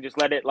and just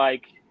let it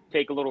like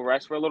take a little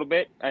rest for a little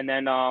bit, and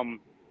then a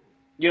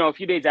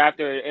few days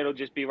after, it'll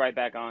just be right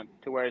back on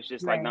to where it's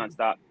just like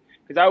nonstop.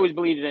 Because I always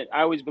believed in it.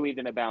 I always believed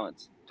in a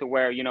balance to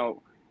where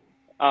because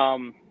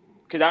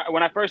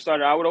when I first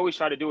started, I would always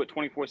try to do it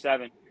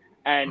 24/7,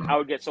 and I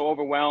would get so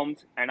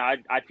overwhelmed, and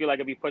I'd feel like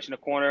I'd be pushing a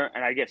corner,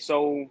 and I'd get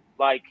so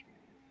like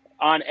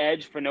on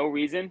edge for no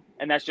reason,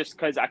 and that's just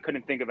because I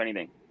couldn't think of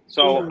anything.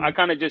 So I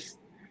kind of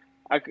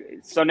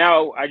so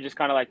now I just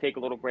kind of like take a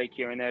little break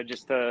here and there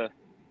just to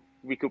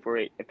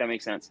recuperate, if that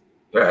makes sense.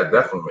 Yeah, it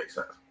definitely makes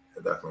sense.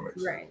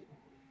 Right.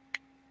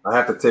 I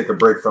have to take a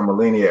break from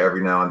Melania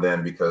every now and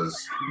then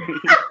because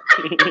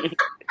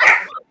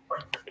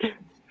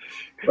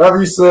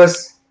love you,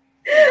 sis.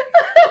 As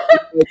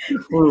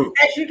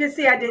you can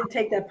see, I didn't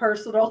take that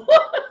personal.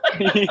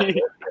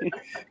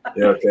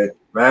 Yeah, okay.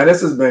 Man,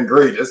 this has been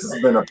great. This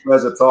has been a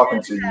pleasure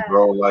talking to you,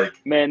 bro. Like,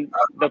 man,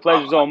 the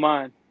pleasure's all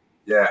mine.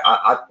 Yeah,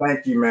 I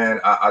thank you, man.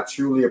 I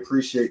truly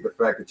appreciate the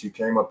fact that you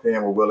came up here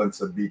and were willing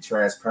to be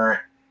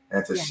transparent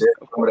and to share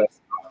some of that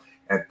stuff.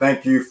 And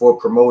thank you for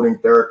promoting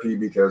therapy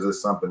because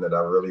it's something that I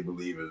really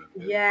believe is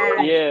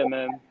yeah,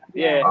 man.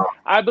 Yeah,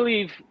 I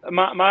believe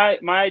my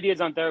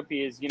ideas on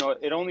therapy is,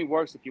 it only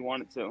works if you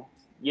want it to.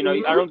 I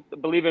don't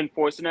believe in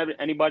forcing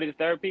anybody to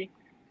therapy.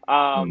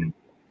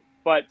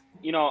 But,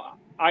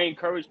 I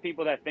encourage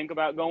people that think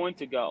about going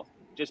to go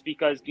just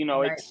because,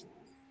 it's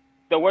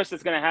the worst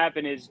that's going to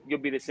happen is you'll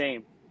be the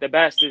same. The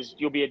best is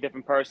you'll be a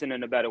different person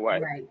in a better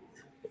way.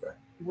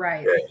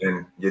 Right. Yeah,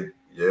 and you're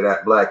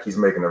that black. He's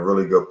making a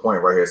really good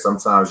point right here.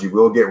 Sometimes you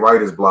will get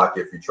writer's block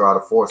if you try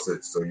to force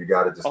it. So you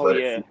got to just let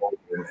it flow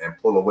and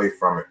pull away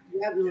from it.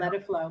 Yep, let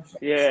it flow.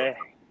 Yeah. So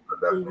I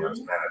definitely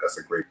understand that. That's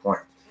a great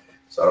point.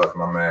 Shout out to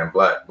my man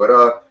Black. But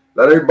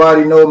let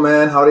everybody know,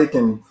 man, how they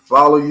can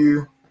follow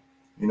you.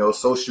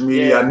 Social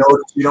media. Yeah. I know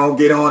that you don't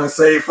get on and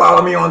say,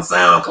 follow me on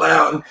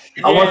SoundCloud.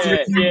 And I want you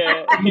to do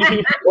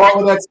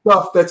all of that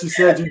stuff that you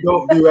said you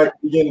don't do at the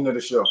beginning of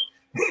the show.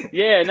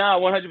 Yeah,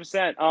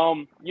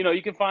 100%.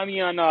 You can find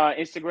me on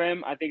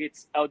Instagram. I think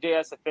it's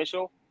LJS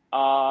Official.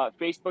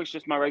 Facebook's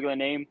just my regular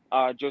name,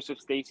 Joseph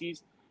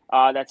Stacy's.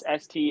 That's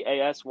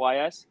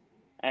STASYS.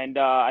 And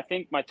I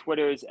think my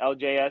Twitter is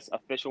LJS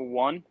Official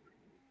 1.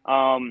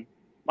 I'm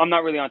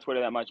not really on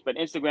Twitter that much, but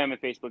Instagram and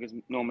Facebook is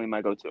normally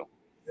my go-to.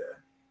 Yeah.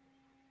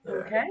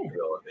 Okay.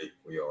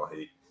 We all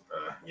hate.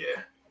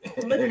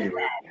 Anyway,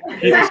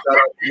 shout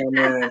out to my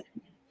man.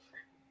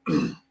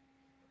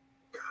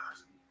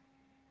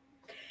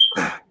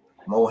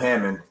 Mo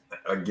Hammond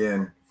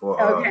again for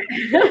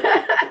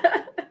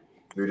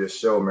do this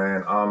show,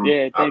 man.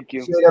 Thank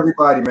you. Appreciate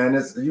everybody, man.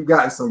 You've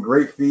gotten some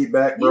great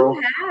feedback, bro.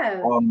 You have.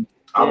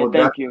 I will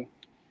thank you.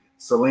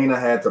 Selena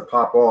had to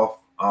pop off.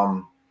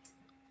 I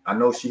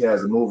know she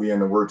has a movie in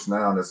the works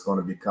now that's going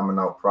to be coming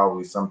out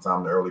probably sometime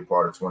in the early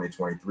part of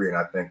 2023, and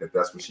I think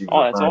that's what she was.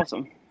 Oh, that's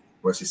awesome.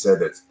 When she said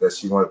that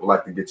she would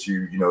like to get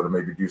you, to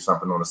maybe do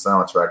something on the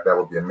soundtrack, that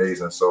would be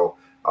amazing. So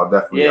I'll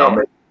make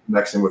a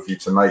connection with you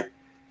tonight.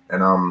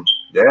 And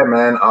yeah,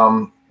 man,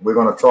 we're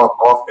gonna talk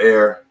off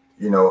air,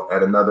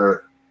 at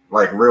another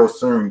real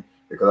soon,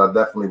 because I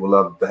definitely would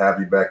love to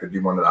have you back to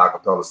do one of the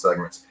acapella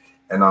segments.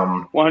 And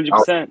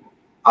 100%.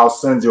 I'll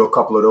send you a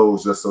couple of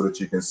those just so that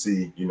you can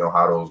see,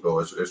 how those go.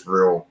 It's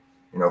real,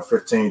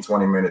 15,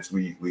 20 minutes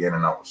we in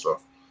and out. So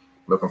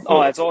looking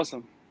forward. Oh, that's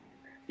awesome.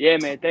 Yeah,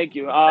 man. Thank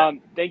you.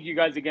 Thank you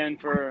guys again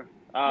for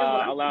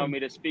allowing me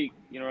to speak.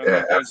 You know what I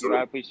mean? Thank you.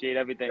 I appreciate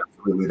everything.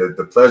 Absolutely.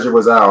 The pleasure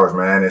was ours,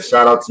 man. And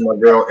shout out to my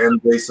girl,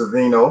 MJ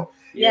Savino.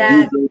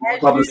 Yeah.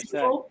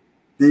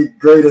 The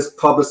greatest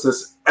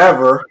publicist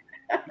ever.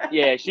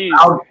 Yeah, she's.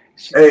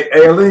 Hey,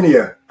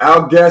 Alenia,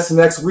 our guest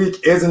next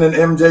week isn't an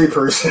MJ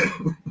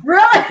person.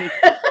 Really?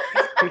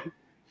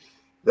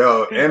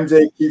 Yo,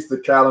 MJ keeps the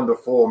calendar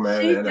full,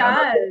 man. She and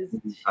does.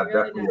 I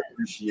definitely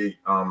appreciate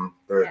the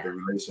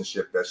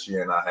relationship that she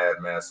and I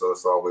had, man. So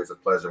it's always a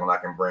pleasure when I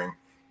can bring,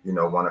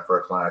 one of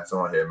her clients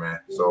on here, man.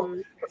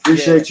 So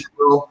appreciate you,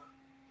 bro.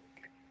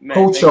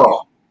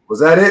 Pochaw. Was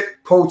that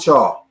it?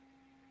 Pochaw.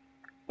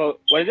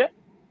 What is it?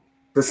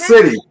 The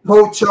city.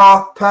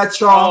 Pochaw,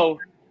 Patchaw. Oh,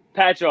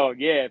 Patchaw,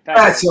 yeah.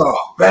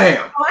 Patchaw,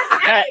 bam.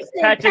 Oh,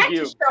 Patrick,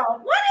 you.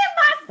 What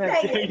am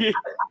I saying?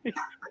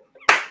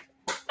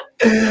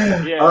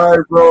 Yeah. All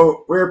right,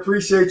 bro. We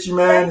appreciate you,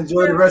 man.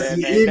 Enjoy the rest of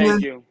your evening.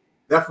 Thank you.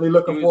 Definitely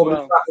looking forward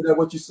to talking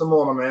with you some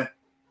more, my man.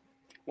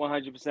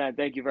 100%.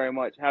 Thank you very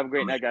much. Have a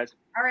great night, guys.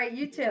 All right,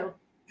 you too.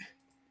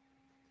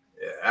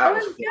 Yeah, that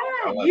was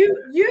good. You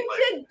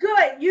did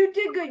good. You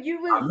did good. I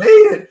made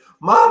it,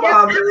 Mama.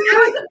 I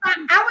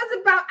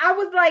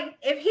was like,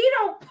 if he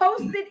don't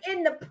post it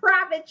in the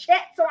private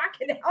chat so I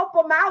can help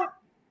him out,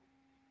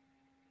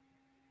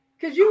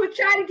 because you were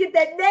trying to get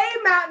that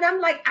name out, and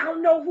I'm like, I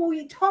don't know who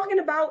you're talking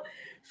about,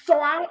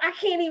 so I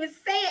can't even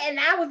say it.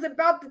 And I was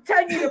about to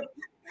tell you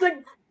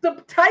to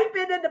type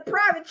it in the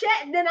private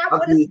chat, and then I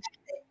would have said it.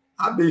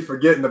 I'd be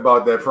forgetting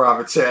about that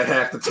private chat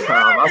half the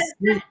time.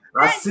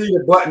 I see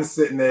the button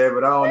sitting there,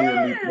 but I don't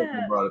even be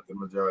thinking about it the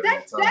majority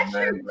of the time. That's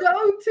your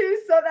go-to,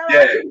 so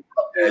that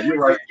you're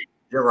right.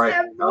 You're right.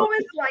 Have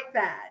moments like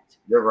that.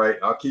 You're right.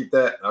 I'll keep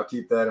that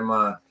in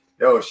mind.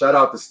 Yo, shout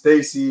out to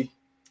Stacy.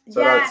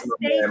 Shout out to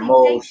my man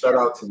Mo. Shout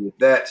out to your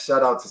dad.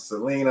 Shout out to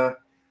Selena.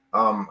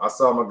 I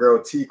saw my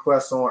girl T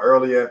Quest on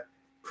earlier.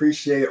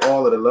 Appreciate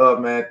all of the love,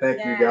 man.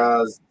 Thank you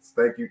guys.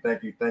 Thank you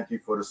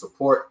for the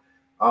support.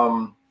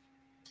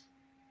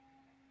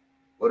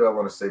 What do I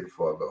want to say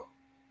before I go?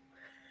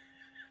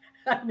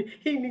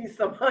 He needs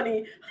some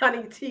honey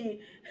tea,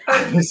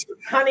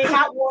 honey,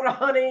 hot water,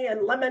 honey,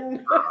 and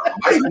lemon.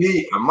 I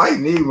might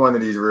need one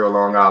of these real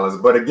Long Islands.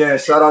 But again,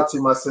 shout out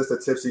to my sister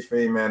Tipsy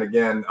Fiend, man.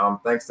 Again,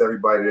 thanks to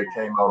everybody that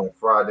came out on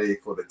Friday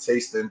for the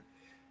tasting.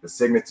 The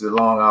signature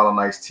Long Island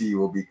iced tea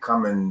will be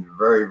coming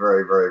very,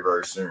 very, very,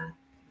 very soon.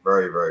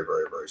 Very, very,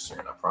 very, very soon.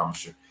 I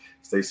promise you.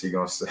 Stacy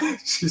gonna say.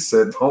 She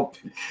said, "Don't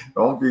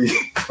be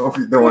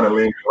doing a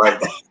link like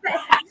that."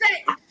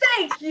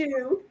 Thank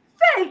you.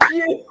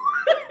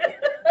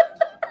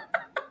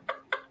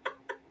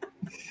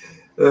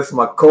 That's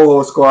my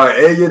co-host squad.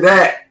 Hey, you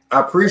that.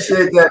 I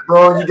appreciate that,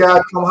 bro. You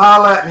gotta come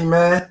holler at me,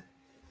 man.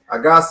 I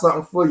got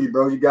something for you,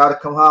 bro. You gotta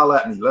come holler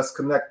at me. Let's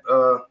connect.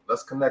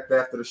 Let's connect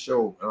after the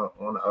show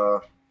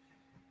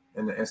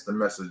in the instant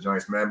message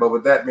joints, man. But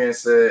with that being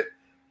said,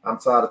 I'm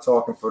tired of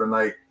talking for the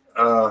night.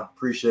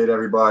 Appreciate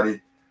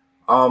everybody.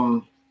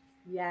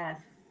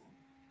 Yes.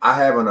 I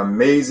have an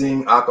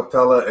amazing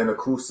acapella and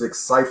acoustic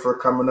cipher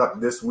coming up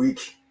this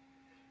week.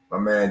 My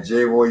man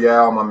Jay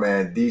Royale, my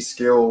man D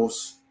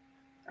Skills,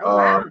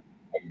 a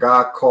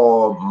guy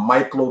called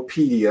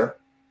Miclopedia,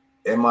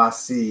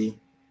 MIC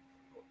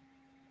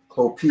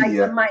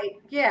Clopedia,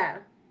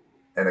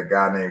 and a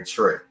guy named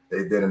Trey.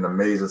 They did an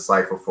amazing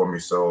cipher for me,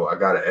 so I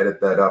got to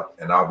edit that up,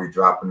 and I'll be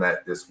dropping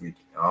that this week.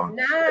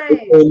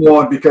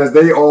 Nice. Because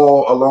they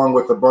all, along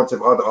with a bunch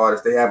of other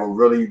artists, they have a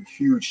really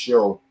huge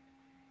show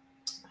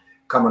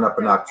coming up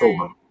in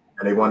October,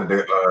 and they wanted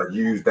to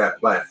use that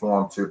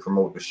platform to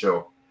promote the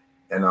show.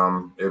 And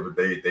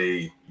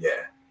Very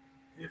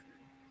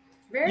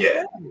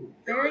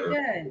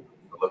good.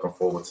 Looking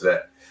forward to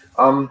that.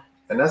 And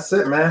that's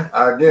it, man.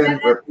 Again,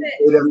 we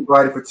appreciate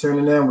everybody for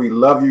tuning in. We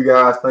love you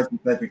guys. Thank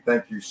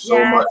you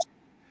so much.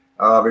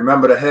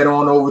 Remember to head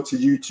on over to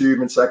YouTube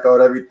and check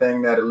out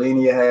everything that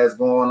Alenia has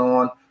going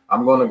on.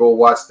 I'm going to go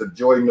watch the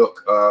Joy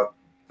Nook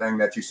thing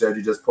that you said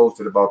you just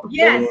posted about the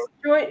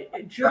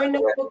Joy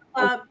Nook Book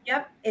Club.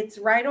 Yep, it's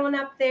right on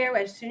up there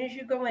as soon as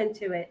you go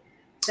into it.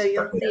 So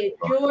you'll see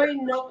a Joy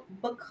Nook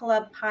Book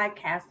Club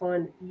podcast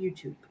on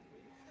YouTube.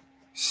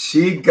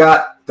 She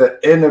got the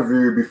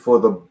interview before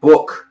the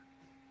book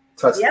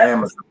touched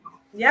Amazon.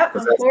 Yep,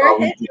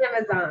 before it hits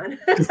Amazon.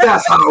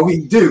 That's how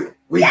we do.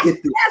 We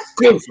get the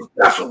exclusive.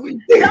 That's what we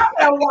do. Y'all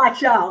gotta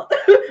watch out.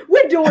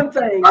 We're doing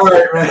things. All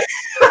right, man.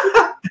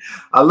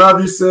 I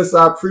love you, sis.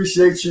 I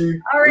appreciate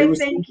you. All right, we will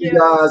thank see you. you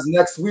guys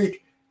next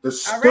week. The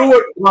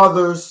Stewart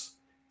brothers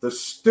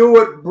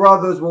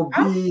will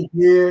be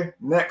here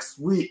next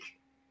week.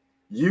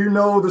 You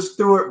know the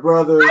Stewart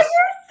brothers. Are you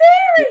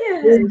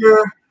serious?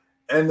 Finger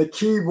and the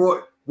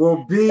keyboard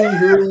will be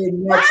here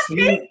next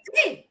week.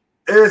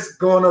 It's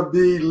gonna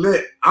be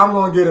lit. I'm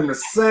gonna get him to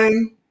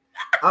sing.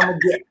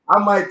 I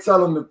might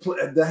tell him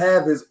to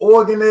have his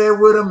organ there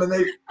with him, and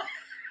the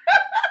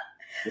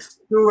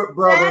Stewart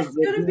brothers That's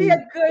will gonna be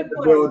a good in the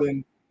one.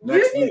 building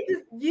next week.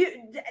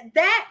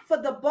 That for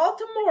the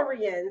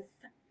Baltimoreans.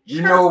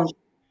 You know,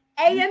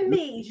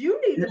 AMEs.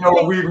 You need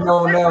to we've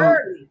known them.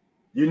 early.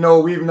 You know,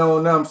 we've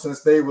known them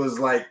since they was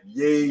like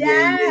yay.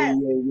 Yes,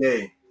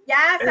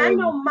 And I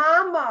know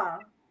Mama.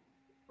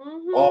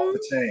 Mm-hmm. Off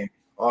the chain.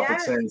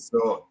 The chain.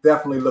 So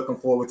definitely looking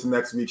forward to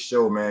next week's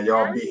show, man.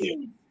 Y'all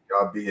be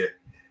here.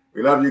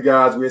 We love you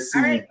guys. We'll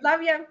see you.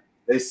 Love you.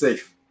 Stay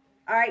safe.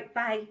 All right,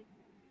 bye.